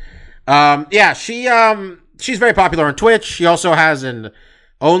 Queens. Yeah, she's very popular on Twitch. She also has an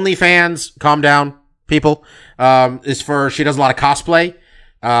OnlyFans. Calm down, people. She does a lot of cosplay.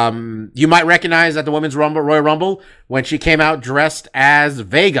 You might recognize at the Women's Royal Rumble when she came out dressed as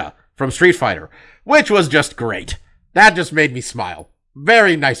Vega from Street Fighter, which was just great. That just made me smile.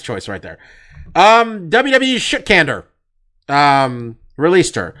 Very nice choice right there. WWE Shit Candor,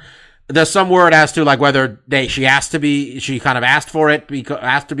 released her. There's some word as to like whether she asked to be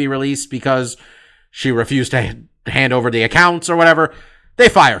released because she refused to hand over the accounts or whatever. They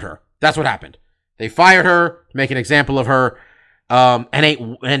fired her. That's what happened. They fired her, make an example of her.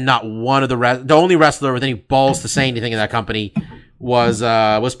 And not one of the only wrestler with any balls to say anything in that company was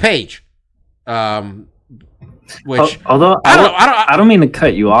Paige. Which although I don't mean to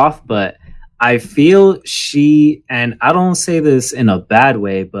cut you off, but I feel and I don't say this in a bad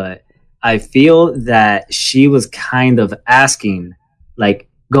way, but I feel that she was kind of asking, like,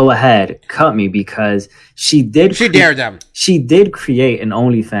 go ahead, cut me, because she dared them. She did create an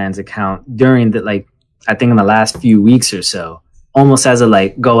OnlyFans account during I think in the last few weeks or so, almost as a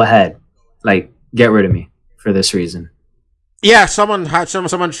go ahead, get rid of me for this reason. Yeah, someone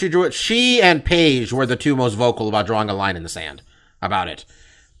she drew it. She and Paige were the two most vocal about drawing a line in the sand about it.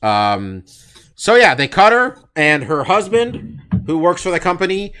 So yeah, they cut her, and her husband, who works for the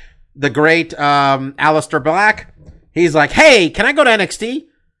company, the great Aleister Black, he's like, hey, can I go to NXT?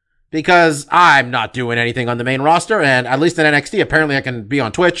 Because I'm not doing anything on the main roster, and at least in NXT, apparently I can be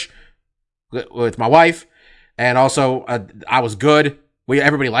on Twitch with my wife, and also I was good.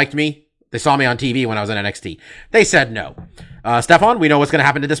 Everybody liked me. They saw me on TV when I was in NXT. They said no. Stefan, we know what's going to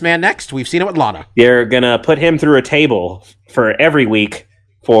happen to this man next. We've seen it with Lana. They're going to put him through a table for every week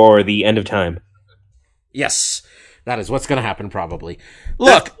for the end of time. Yes, that is what's going to happen probably.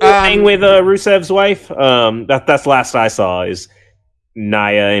 Look, thing with Rusev's wife, that's last I saw is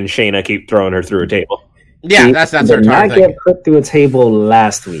Nia and Shayna keep throwing her through a table. Yeah, that's her entire thing. Did not get put through a table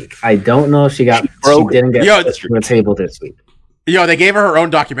last week. I don't know if she didn't get put through a table this week. Yo, they gave her own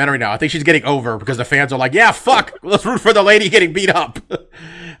documentary now. I think she's getting over because the fans are like, yeah, fuck, let's root for the lady getting beat up.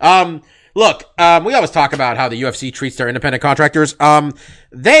 Look, we always talk about how the UFC treats their independent contractors.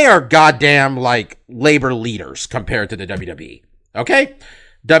 They are goddamn labor leaders compared to the WWE. Okay?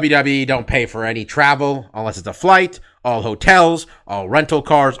 WWE don't pay for any travel unless it's a flight. All hotels, all rental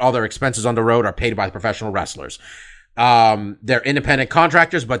cars, all their expenses on the road are paid by the professional wrestlers. They're independent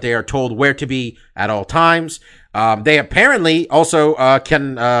contractors, but they are told where to be at all times. They apparently also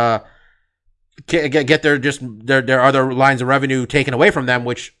can get their other lines of revenue taken away from them,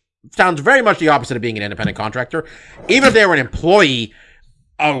 which sounds very much the opposite of being an independent contractor. Even if they were an employee,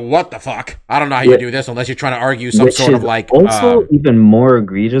 what the fuck? I don't know how you do this unless you're trying to argue some sort of also even more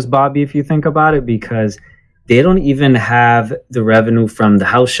egregious, Bobby, if you think about it, because they don't even have the revenue from the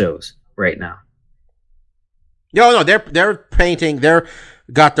house shows right now. No, they're painting. They're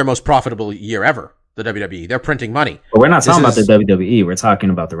got their most profitable year ever. The WWE. They're printing money. But we're not talking about the WWE. We're talking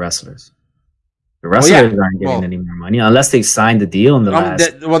about the wrestlers. The wrestlers aren't getting any more money unless they signed the deal in the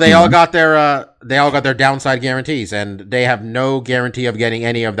last. They all got their downside guarantees, and they have no guarantee of getting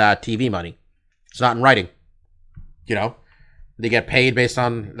any of that TV money. It's not in writing. You know, they get paid based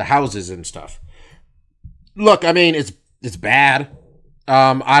on the houses and stuff. Look, I mean, it's bad.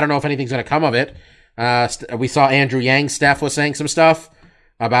 I don't know if anything's going to come of it. We saw Andrew Yang. Steph was saying some stuff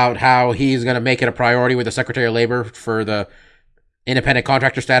about how he's going to make it a priority with the Secretary of Labor for the independent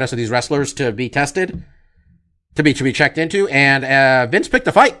contractor status of these wrestlers to be tested, to be checked into. And Vince picked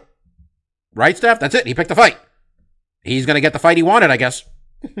a fight. Right, Steph? That's it. He picked a fight. He's going to get the fight he wanted, I guess.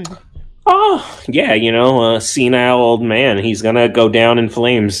 Oh, yeah, senile old man. He's going to go down in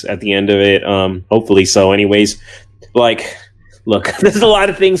flames at the end of it. Hopefully so. Anyways, look, there's a lot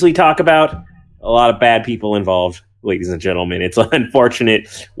of things we talk about. A lot of bad people involved, ladies and gentlemen. It's unfortunate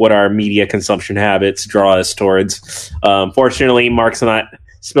what our media consumption habits draw us towards. Fortunately, Mark's not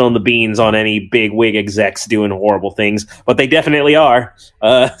spilling the beans on any big wig execs doing horrible things, but they definitely are.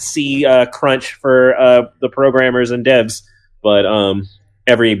 See crunch for the programmers and devs, but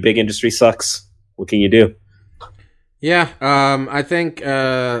every big industry sucks. what can you do? Yeah, I think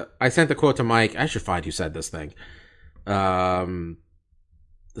I sent the quote to Mike. I should find who said this thing.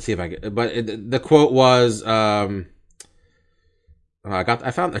 Let's see if I get. But the quote was, I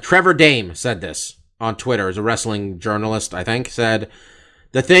found Trevor Dame said this on Twitter. As a wrestling journalist, I think, said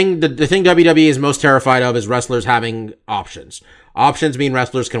the thing WWE is most terrified of is wrestlers having options. Options mean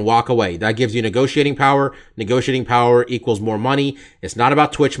wrestlers can walk away. That gives you negotiating power. Negotiating power equals more money. It's not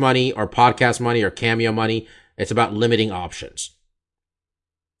about Twitch money or podcast money or Cameo money. It's about limiting options.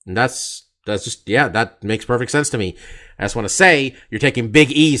 And that's just, yeah, that makes perfect sense to me. I just want to say, you're taking Big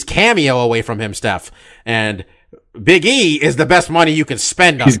E's Cameo away from him, Steph. And Big E is the best money you can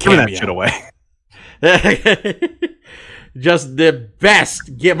spend on Cameo. He's giving that shit away. Just the best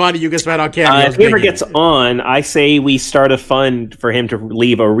money you can spend on Cameo. If he ever gets on, I say we start a fund for him to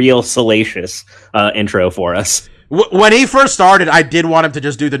leave a real salacious intro for us. When he first started, I did want him to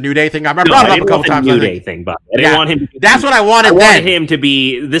just do the New Day thing. I brought it up a couple times. New Day thing, but I didn't want him. That's what I wanted. I wanted him to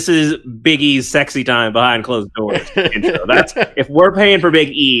be. This is Big E's sexy time behind closed doors intro. That's if we're paying for Big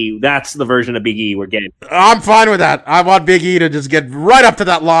E, that's the version of Big E we're getting. I'm fine with that. I want Big E to just get right up to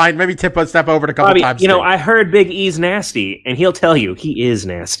that line. Maybe step over it a couple times. You know, I heard Big E's nasty, and he'll tell you he is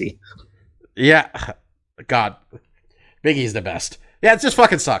nasty. Yeah, God, Big E's the best. Yeah, it just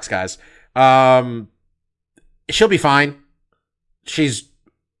fucking sucks, guys. She'll be fine. She's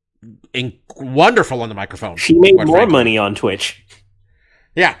wonderful on the microphone. She made more money on Twitch.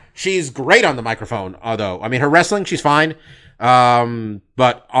 Yeah, she's great on the microphone, although, I mean, her wrestling, she's fine.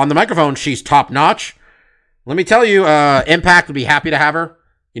 But on the microphone, she's top notch. Let me tell you, Impact would be happy to have her.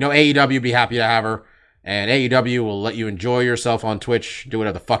 You know, AEW would be happy to have her. And AEW will let you enjoy yourself on Twitch, do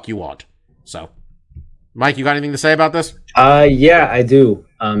whatever the fuck you want. So, Mike, you got anything to say about this? Yeah, I do.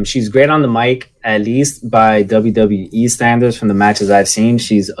 She's great on the mic, at least by WWE standards from the matches I've seen.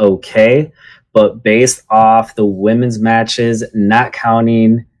 She's okay, but based off the women's matches, not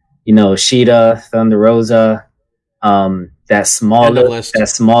counting, Shida, Thunder Rosa, that small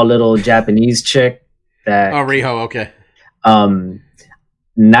little Japanese chick Riho, okay.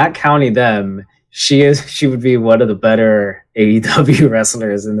 Not counting them, she would be one of the better AEW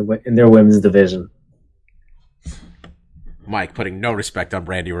wrestlers in their women's division. Mike putting no respect on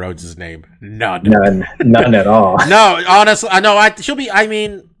Brandy Rhodes' name. None at all. No, honestly, I know.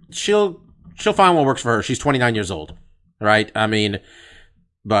 She'll find what works for her. She's 29 years old, right? I mean,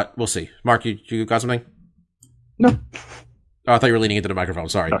 but we'll see. Mark, you got something? No. Oh, I thought you were leaning into the microphone.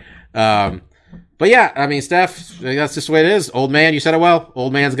 Sorry. But yeah, I mean, Steph, that's just the way it is. Old man, you said it well.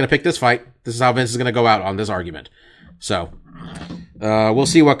 Old man's going to pick this fight. This is how Vince is going to go out on this argument. So, we'll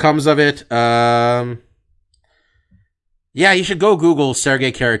see what comes of it. Yeah, you should go Google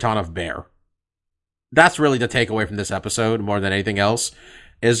Sergey Kharitonov bear. That's really the takeaway from this episode, more than anything else,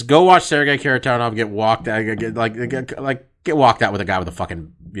 is go watch Sergey Kharitonov get walked out with a guy with a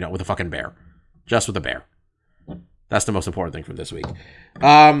fucking, with a fucking bear. Just with a bear. That's the most important thing from this week. We're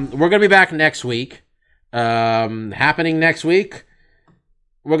going to be back next week. Happening next week,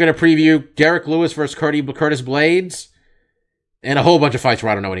 we're going to preview Derek Lewis versus Curtis Blades and a whole bunch of fights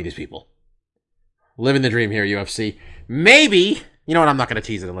where I don't know any of these people. Living the dream here, UFC. Maybe, you know what, I'm not going to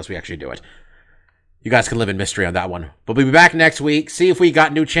tease it unless we actually do it. You guys can live in mystery on that one. But we'll be back next week. See if we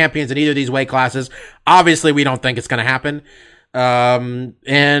got new champions in either of these weight classes. Obviously, we don't think it's going to happen.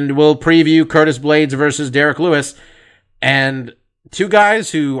 And we'll preview Curtis Blades versus Derek Lewis. And two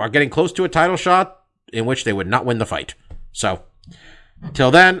guys who are getting close to a title shot in which they would not win the fight. So,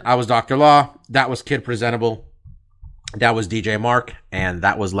 till then, I was Dr. Law. That was Kid Presentable. That was DJ Mark. And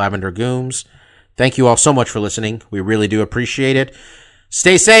that was Lavender Gooms. Thank you all so much for listening. We really do appreciate it.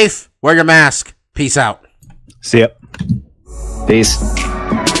 Stay safe. Wear your mask. Peace out. See ya. Peace.